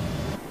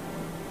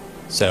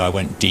 So I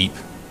went deep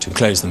to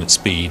close them at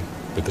speed,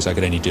 because I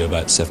could only do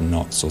about 7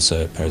 knots or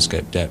so at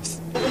periscope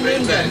depth.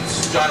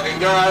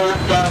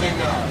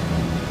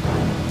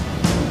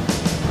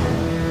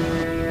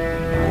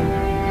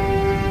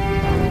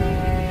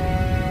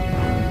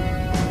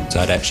 So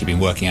I'd actually been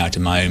working out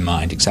in my own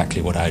mind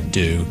exactly what I'd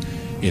do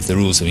if the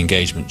rules of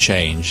engagement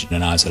changed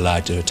and I was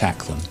allowed to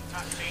attack them.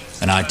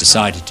 And I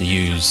decided to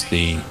use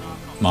the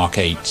Mark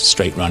 8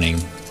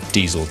 straight-running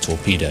diesel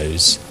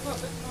torpedoes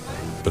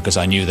because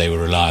I knew they were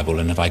reliable,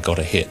 and if I got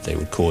a hit, they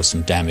would cause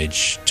some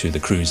damage to the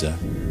cruiser.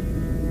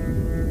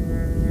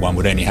 One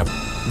would only have...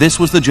 This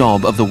was the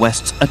job of the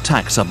West's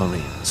attack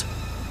submarines,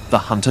 the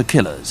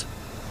hunter-killers.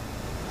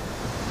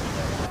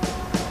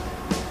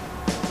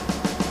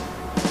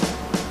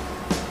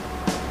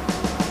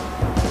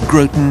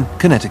 Groton,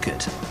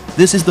 Connecticut.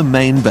 This is the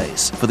main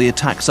base for the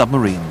attack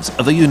submarines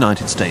of the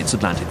United States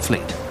Atlantic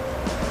Fleet.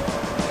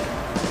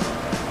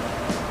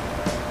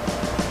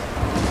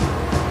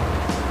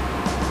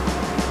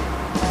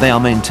 They are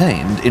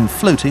maintained in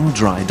floating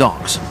dry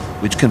docks,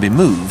 which can be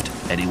moved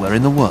anywhere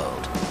in the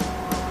world.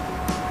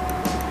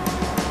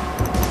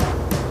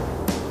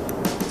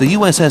 The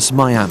USS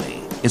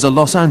Miami is a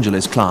Los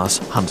Angeles-class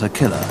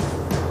hunter-killer.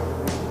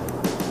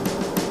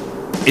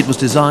 It was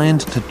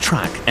designed to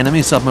track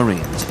enemy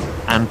submarines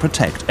and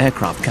protect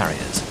aircraft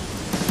carriers.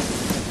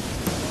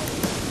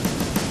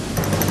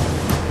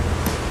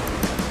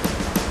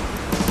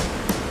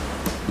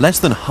 Less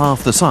than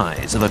half the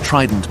size of a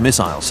Trident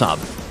missile sub,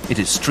 it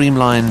is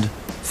streamlined,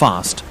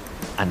 fast,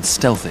 and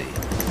stealthy.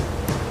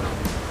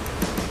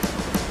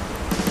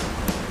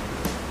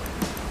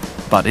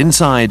 But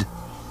inside,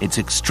 it's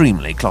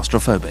extremely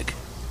claustrophobic.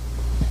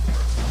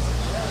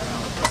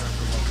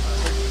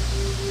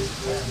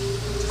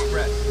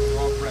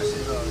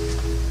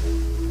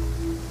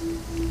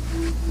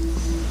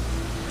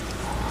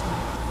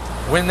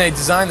 When they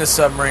designed the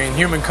submarine,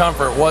 human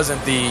comfort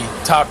wasn't the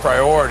top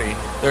priority.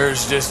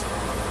 There's just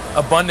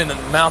abundant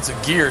amounts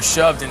of gear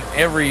shoved in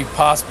every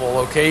possible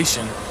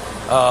location.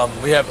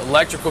 We have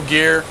electrical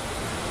gear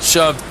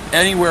shoved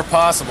anywhere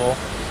possible.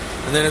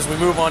 And then as we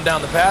move on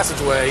down the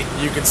passageway,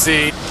 you can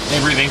see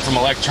everything from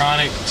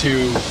electronic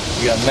to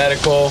we got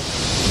medical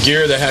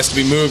gear that has to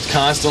be moved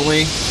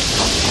constantly.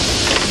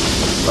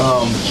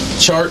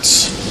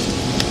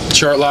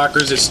 Chart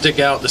lockers that stick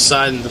out the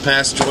side of the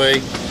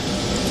passageway.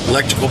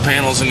 Electrical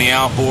panels in the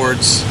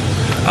outboards.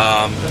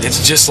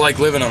 It's just like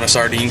living on a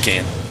sardine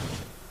can.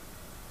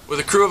 With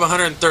a crew of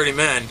 130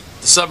 men,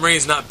 the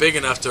submarine's not big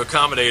enough to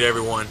accommodate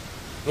everyone.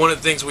 One of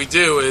the things we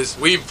do is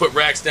we even put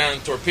racks down in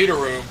the torpedo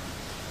room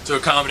to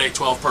accommodate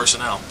 12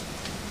 personnel.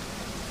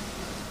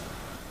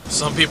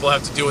 Some people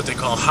have to do what they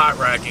call hot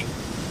racking.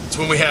 It's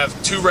when we have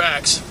 2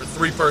 racks for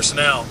 3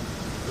 personnel.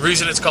 The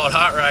reason it's called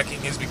hot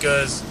racking is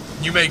because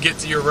you may get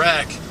to your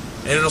rack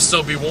and it'll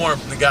still be warm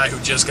from the guy who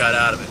just got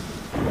out of it.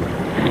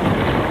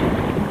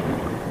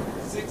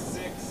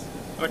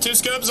 6-6. Or 2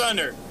 scopes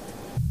under.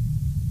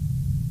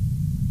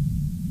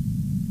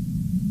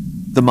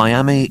 The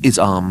Miami is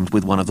armed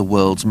with one of the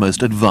world's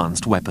most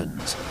advanced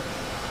weapons.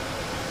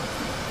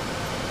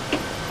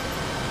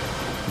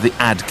 The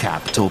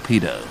ADCAP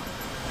torpedo.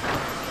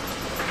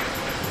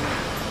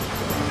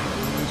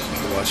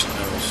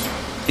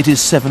 It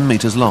is 7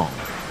 meters long,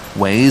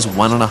 weighs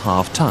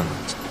 1.5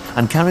 tons,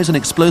 and carries an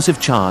explosive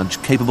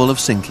charge capable of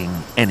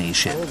sinking any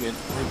ship.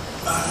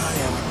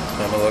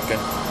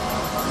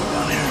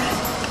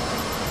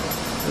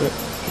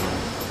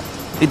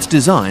 It's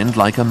designed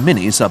like a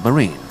mini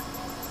submarine.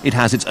 It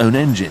has its own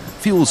engine,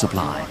 fuel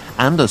supply,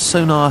 and a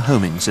sonar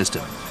homing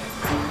system.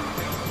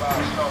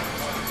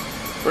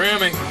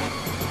 Ramming.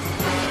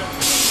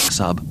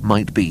 Sub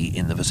might be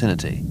in the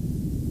vicinity.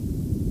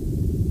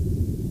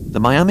 The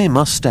Miami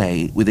must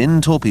stay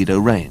within torpedo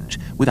range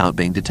without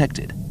being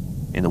detected.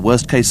 In the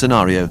worst-case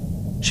scenario,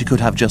 she could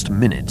have just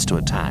minutes to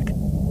attack.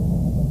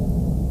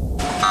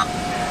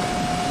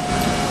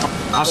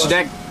 Officer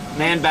deck,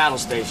 man battle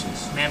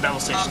stations. Man battle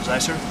stations, aye,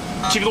 sir.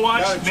 Chief of the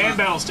watch, man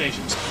battle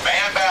stations.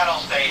 Man battle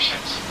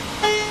stations.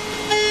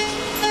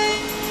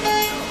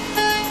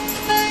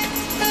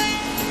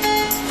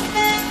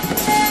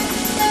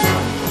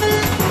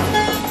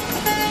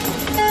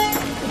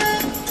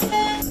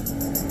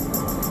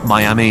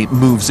 Miami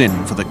moves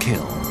in for the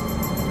kill.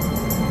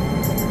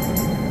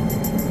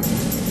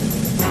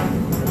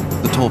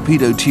 The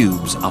torpedo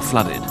tubes are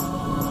flooded.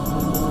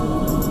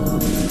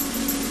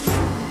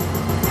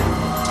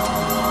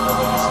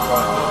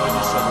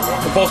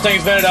 Propulse tank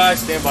is vented, aye.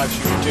 Stand by,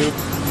 shooter tube.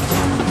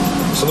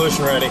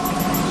 Solution ready.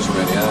 Solution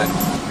ready, aye.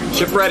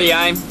 Ship ready,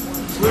 aye.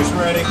 Solution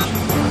ready.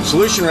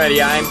 Solution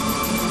ready, aye.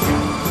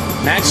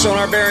 Match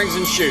sonar bearings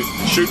and shoot.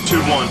 Shoot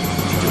 2-1.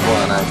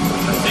 2-1, aye.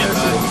 Stand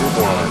by.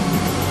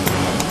 2-1.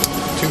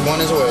 2-1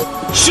 is away.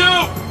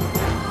 Shoot!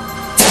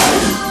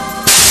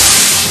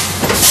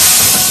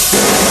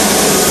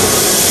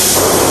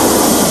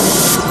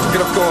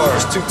 Get of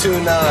course,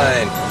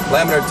 229.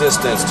 Laminar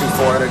distance,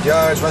 2,400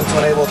 yards. Run to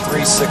enable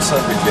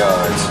 3,600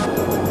 yards.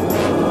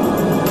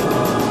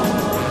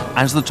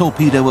 As the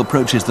torpedo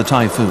approaches the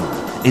Typhoon,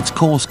 its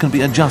course can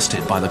be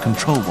adjusted by the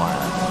control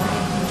wire.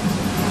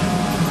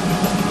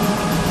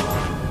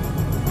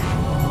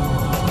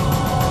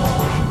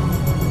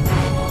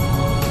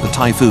 The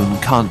Typhoon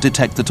can't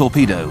detect the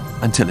torpedo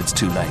until it's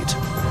too late.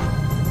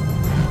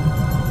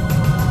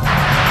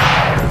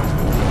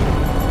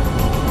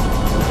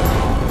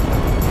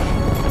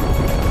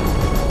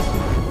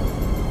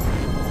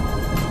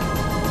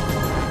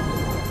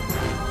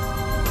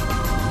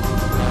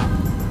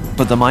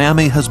 But the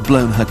Miami has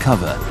blown her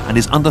cover and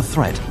is under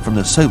threat from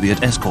the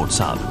Soviet escort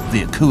sub,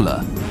 the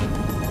Akula.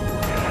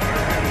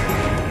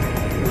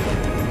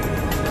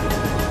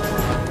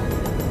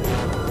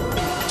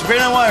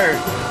 Torpedo on wire,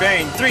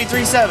 bearing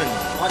 337.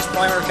 Watch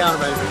primary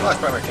countermeasure. Watch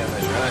primary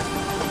countermeasure, aye.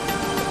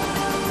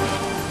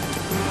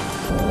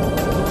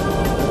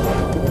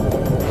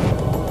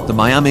 The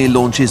Miami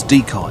launches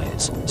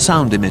decoys,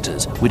 sound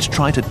emitters, which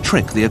try to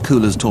trick the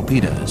Akula's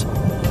torpedoes.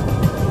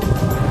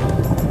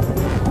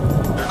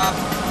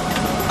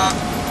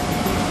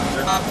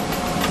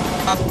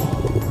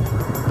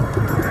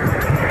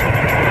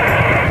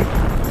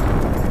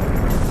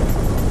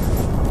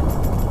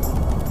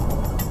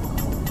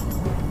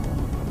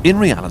 In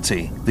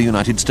reality, the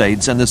United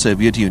States and the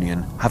Soviet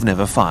Union have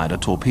never fired a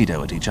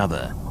torpedo at each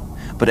other.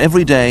 But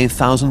every day,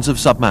 thousands of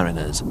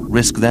submariners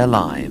risk their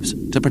lives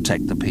to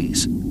protect the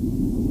peace.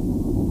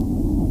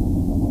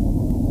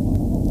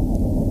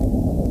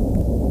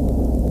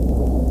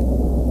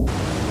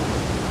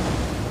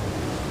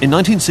 In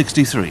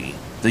 1963,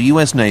 the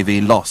US Navy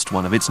lost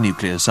one of its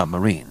nuclear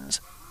submarines.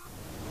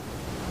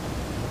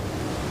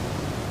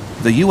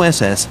 The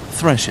USS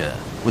Thresher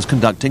was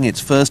conducting its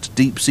first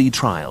deep-sea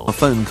trial of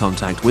phone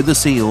contact with the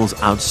SEALs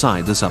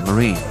outside the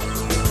submarine.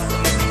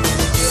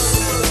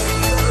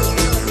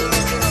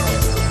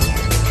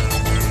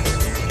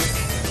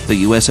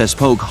 The USS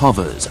Polk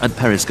hovers at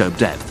periscope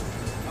depth.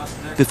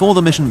 Before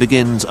the mission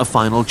begins, a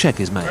final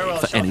check is made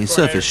for any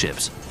surface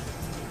ships.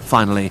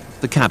 Finally,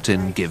 the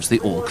captain gives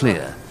the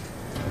all-clear.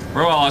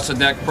 Very well, Austin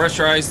deck.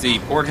 Pressurize the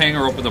port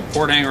hangar, open the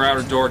port hangar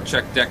outer door,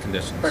 check deck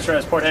conditions.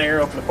 Pressurize port hangar,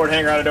 open the port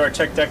hangar outer door,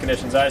 check deck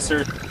conditions, aye,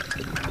 sir.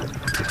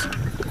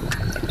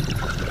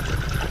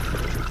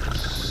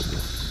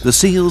 The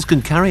SEALs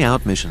can carry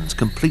out missions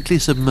completely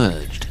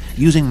submerged,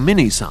 using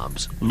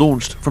mini-subs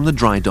launched from the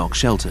dry dock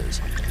shelters.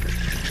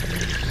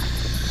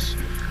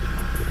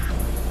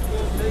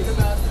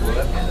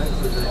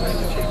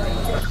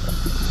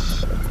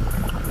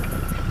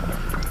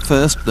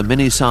 First, the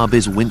mini-sub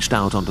is winched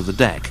out onto the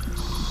deck.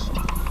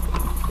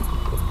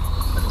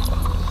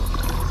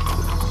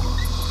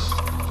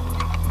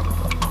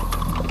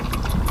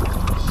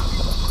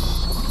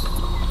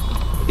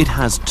 It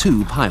has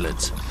 2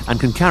 pilots and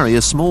can carry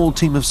a small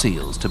team of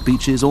SEALs to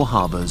beaches or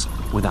harbours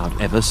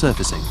without ever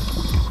surfacing.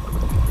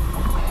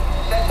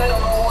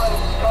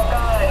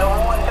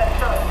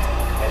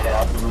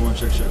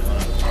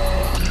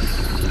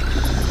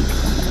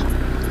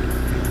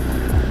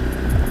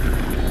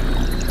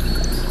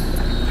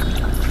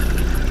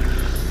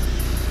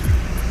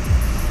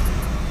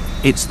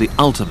 It's the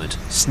ultimate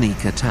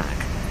sneak attack.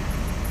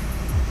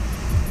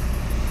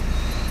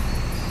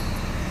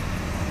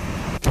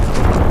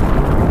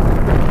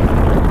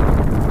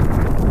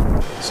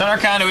 Sonar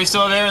Con, are we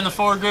still there in the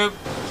forward group?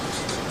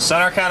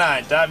 Sonar Con,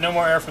 aye. Dive no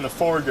more air from the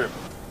forward group.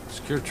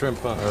 Secure trim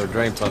pump, or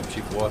drain pump,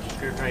 Chief of Watch.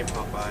 Secure drain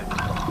pump,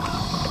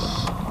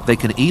 aye. They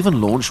can even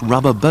launch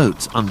rubber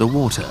boats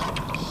underwater.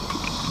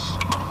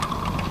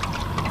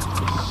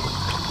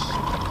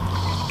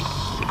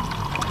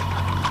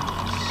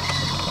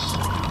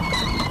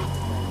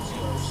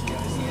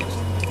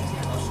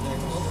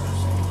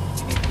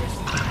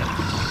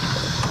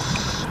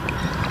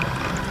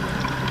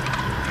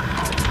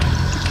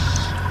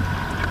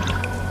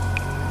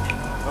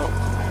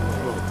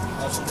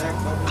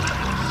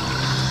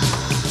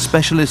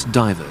 Specialist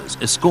divers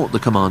escort the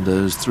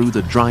commandos through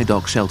the dry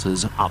dock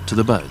shelters up to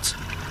the boats.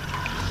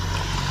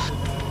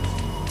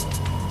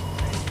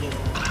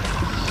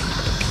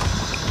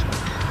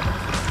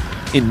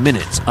 In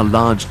minutes, a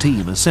large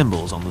team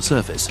assembles on the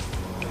surface.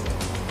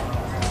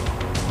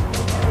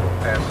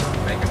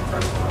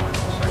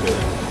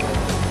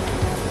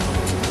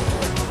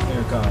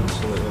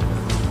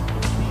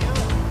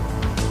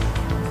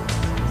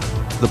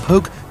 The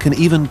Poke can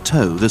even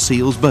tow the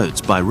SEALs'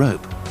 boats by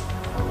rope.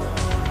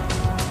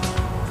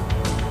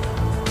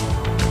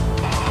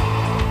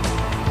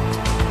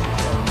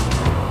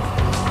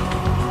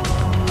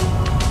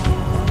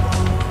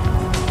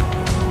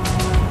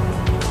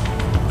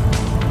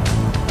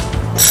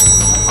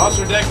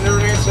 Officer deck and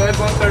everything inside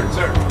 1/3,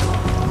 sir.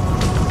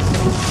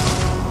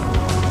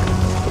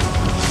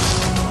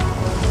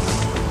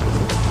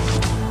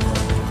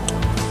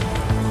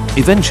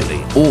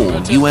 Eventually,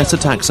 all U.S.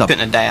 attack submarines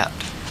couldn't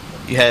adapt.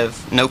 You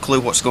have no clue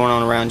what's going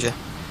on around you.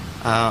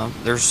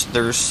 There's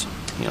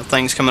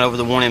things coming over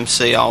the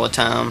 1MC all the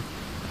time.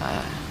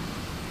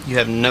 You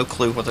have no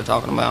clue what they're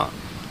talking about.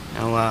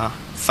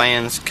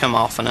 Fans come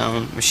off and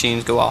on,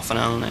 machines go off and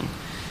on, and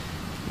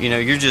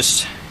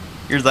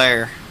you're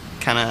there,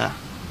 kind of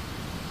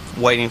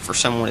waiting for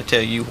someone to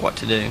tell you what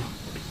to do.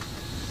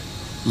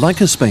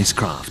 Like a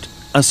spacecraft,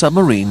 a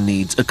submarine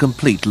needs a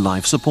complete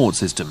life support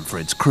system for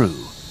its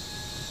crew.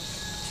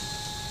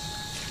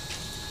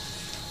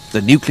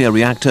 The nuclear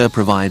reactor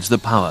provides the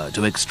power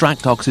to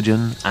extract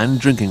oxygen and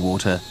drinking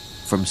water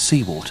from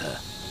seawater.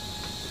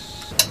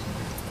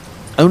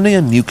 Only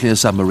a nuclear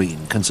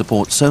submarine can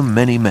support so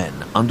many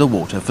men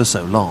underwater for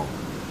so long.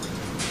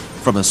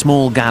 From a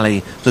small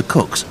galley, the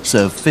cooks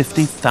serve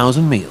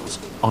 50,000 meals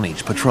on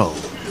each patrol.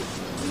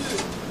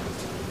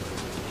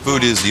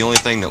 Food is the only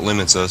thing that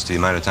limits us to the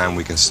amount of time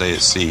we can stay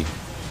at sea.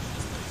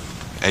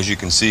 As you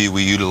can see,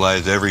 we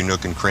utilize every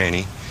nook and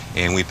cranny,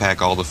 and we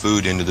pack all the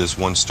food into this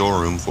one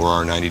storeroom for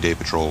our 90-day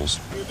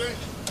patrols.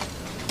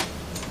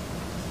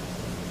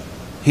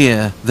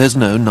 Here, there's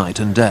no night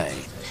and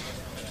day.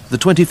 The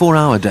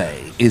 24-hour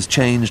day is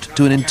changed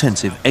to an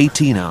intensive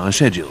 18-hour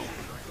schedule.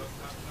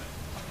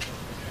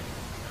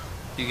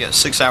 You got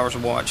 6 hours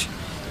of watch,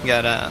 you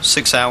got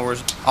 6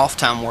 hours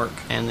off-time work,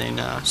 and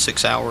then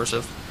 6 hours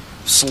of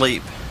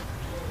sleep.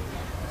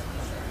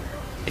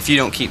 If you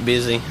don't keep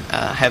busy,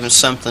 having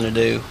something to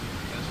do,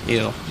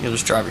 you'll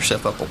just drive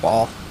yourself up a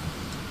wall.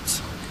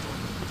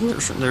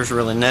 There's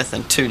really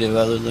nothing to do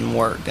other than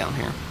work down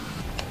here.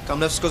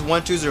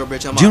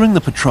 During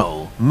the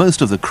patrol,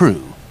 most of the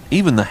crew,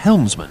 even the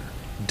helmsman,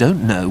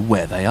 don't know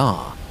where they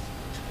are.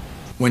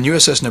 When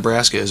USS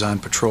Nebraska is on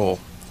patrol,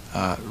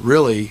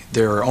 really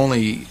there are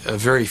only a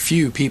very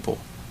few people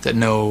that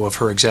know of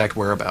her exact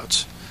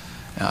whereabouts,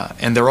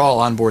 and they're all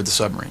on board the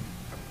submarine.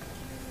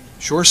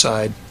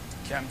 Shoreside,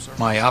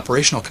 my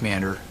operational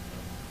commander,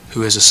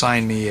 who has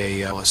assigned me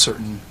a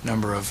certain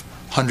number of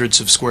hundreds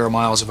of square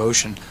miles of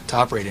ocean to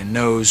operate in,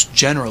 knows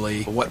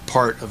generally what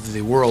part of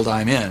the world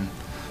I'm in,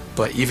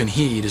 but even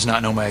he does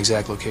not know my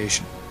exact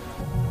location.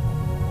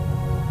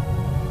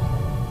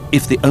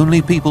 If the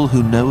only people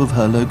who know of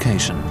her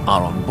location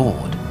are on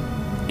board,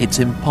 it's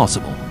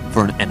impossible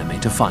for an enemy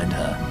to find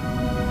her.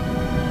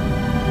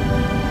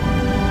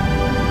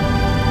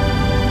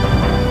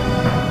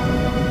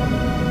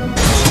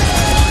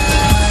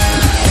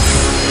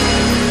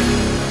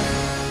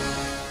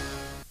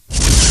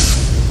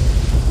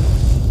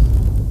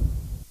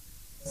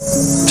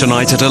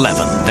 Tonight at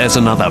 11, there's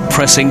another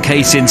pressing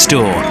case in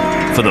store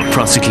for the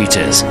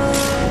prosecutors.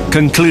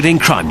 Concluding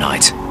Crime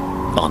Night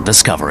on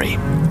Discovery.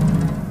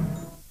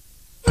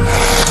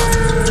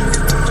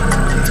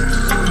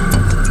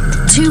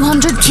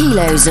 "200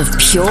 kilos of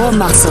pure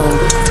muscle,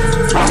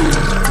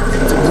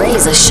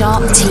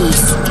 razor-sharp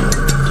teeth,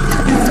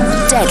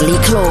 deadly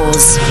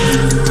claws.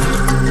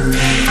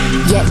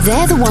 Yet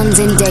they're the ones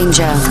in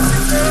danger.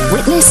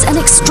 Witness an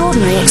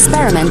extraordinary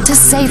experiment to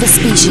save a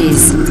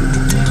species.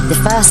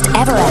 The first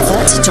ever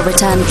effort to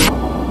return..."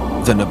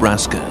 The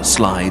Nebraska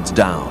slides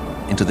down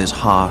into this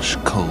harsh,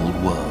 cold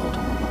world.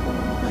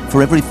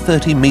 For every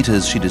 30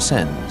 meters she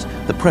descends,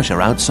 the the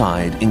pressure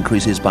outside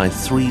increases by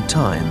 3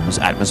 times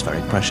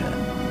atmospheric pressure.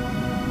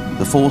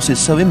 The force is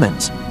so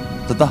immense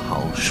that the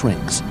hull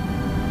shrinks.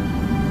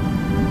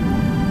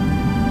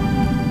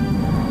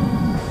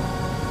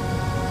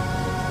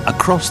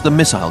 Across the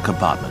missile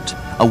compartment,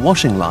 a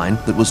washing line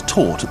that was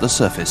taut at the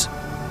surface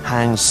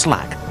hangs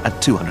slack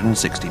at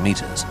 260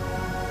 meters.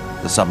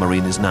 The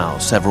submarine is now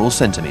several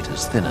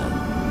centimeters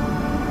thinner.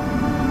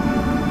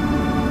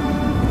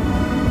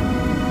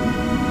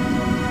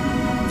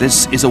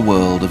 This is a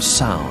world of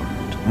sound,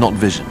 not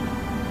vision.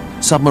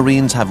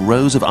 Submarines have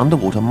rows of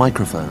underwater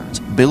microphones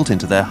built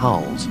into their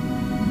hulls.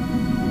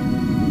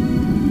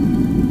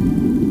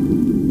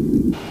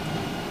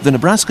 The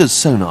Nebraska's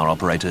sonar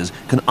operators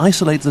can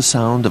isolate the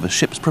sound of a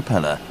ship's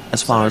propeller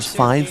as far as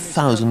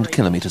 5,000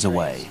 kilometers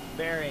away,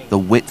 the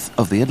width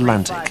of the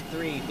Atlantic.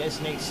 5-3,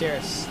 designate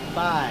Cirrus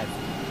 5.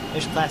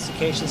 Initial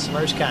classification,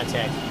 submerged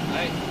contact.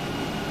 Alright,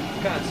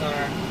 con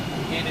sonar.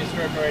 Gain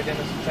instructor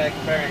identity attack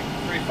bearing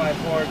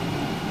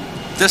 354.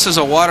 This is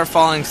a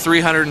water-falling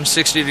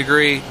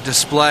 360-degree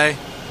display.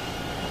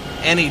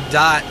 Any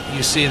dot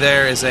you see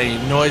there is a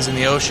noise in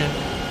the ocean,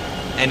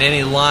 and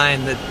any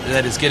line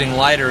that is getting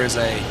lighter is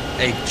a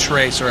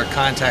trace or a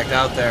contact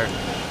out there.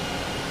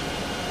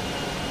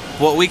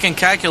 What we can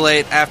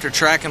calculate after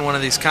tracking one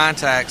of these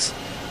contacts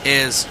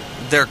is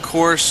their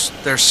course,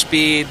 their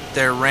speed,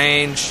 their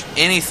range,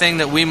 anything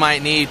that we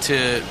might need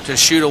to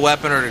shoot a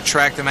weapon or to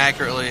track them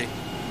accurately.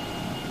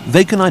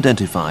 They can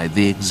identify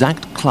the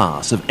exact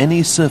class of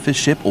any surface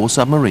ship or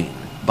submarine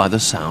by the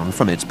sound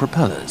from its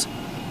propellers.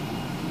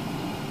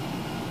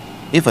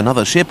 If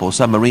another ship or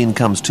submarine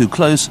comes too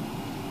close,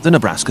 the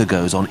Nebraska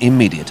goes on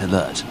immediate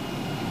alert.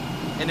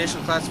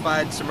 Initial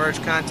classified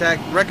submerged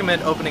contact.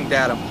 Recommend opening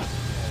datum.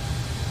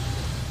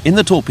 In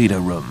the torpedo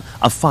room,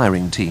 a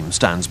firing team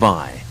stands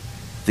by.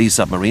 These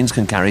submarines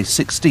can carry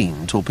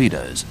 16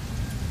 torpedoes.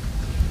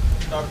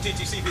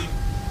 TTCP.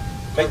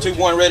 Make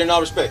 2-1 ready in all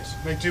respects.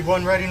 Make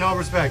 2-1 ready in all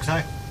respects,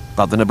 huh?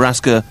 But the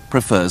Nebraska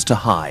prefers to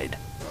hide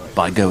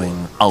by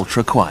going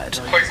ultra quiet.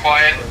 Quick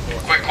quiet.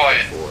 Quick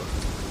quiet.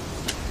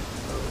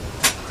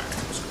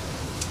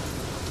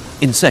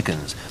 In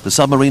seconds, the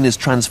submarine is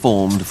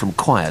transformed from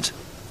quiet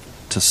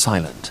to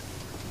silent.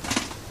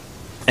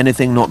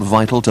 Anything not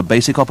vital to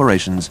basic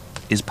operations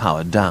is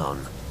powered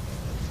down.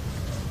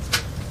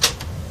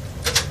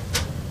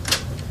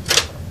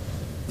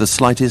 The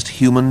slightest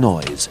human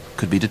noise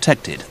could be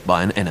detected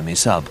by an enemy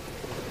sub.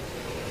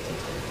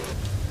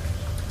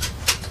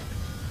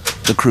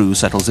 The crew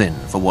settles in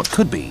for what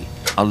could be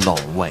a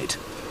long wait.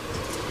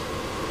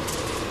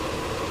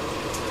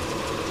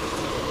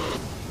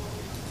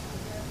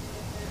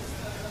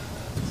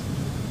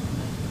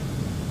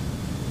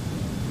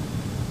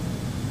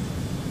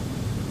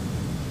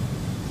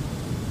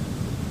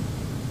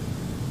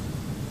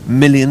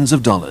 Millions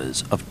of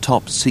dollars of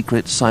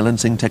top-secret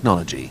silencing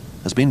technology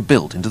has been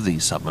built into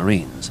these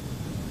submarines.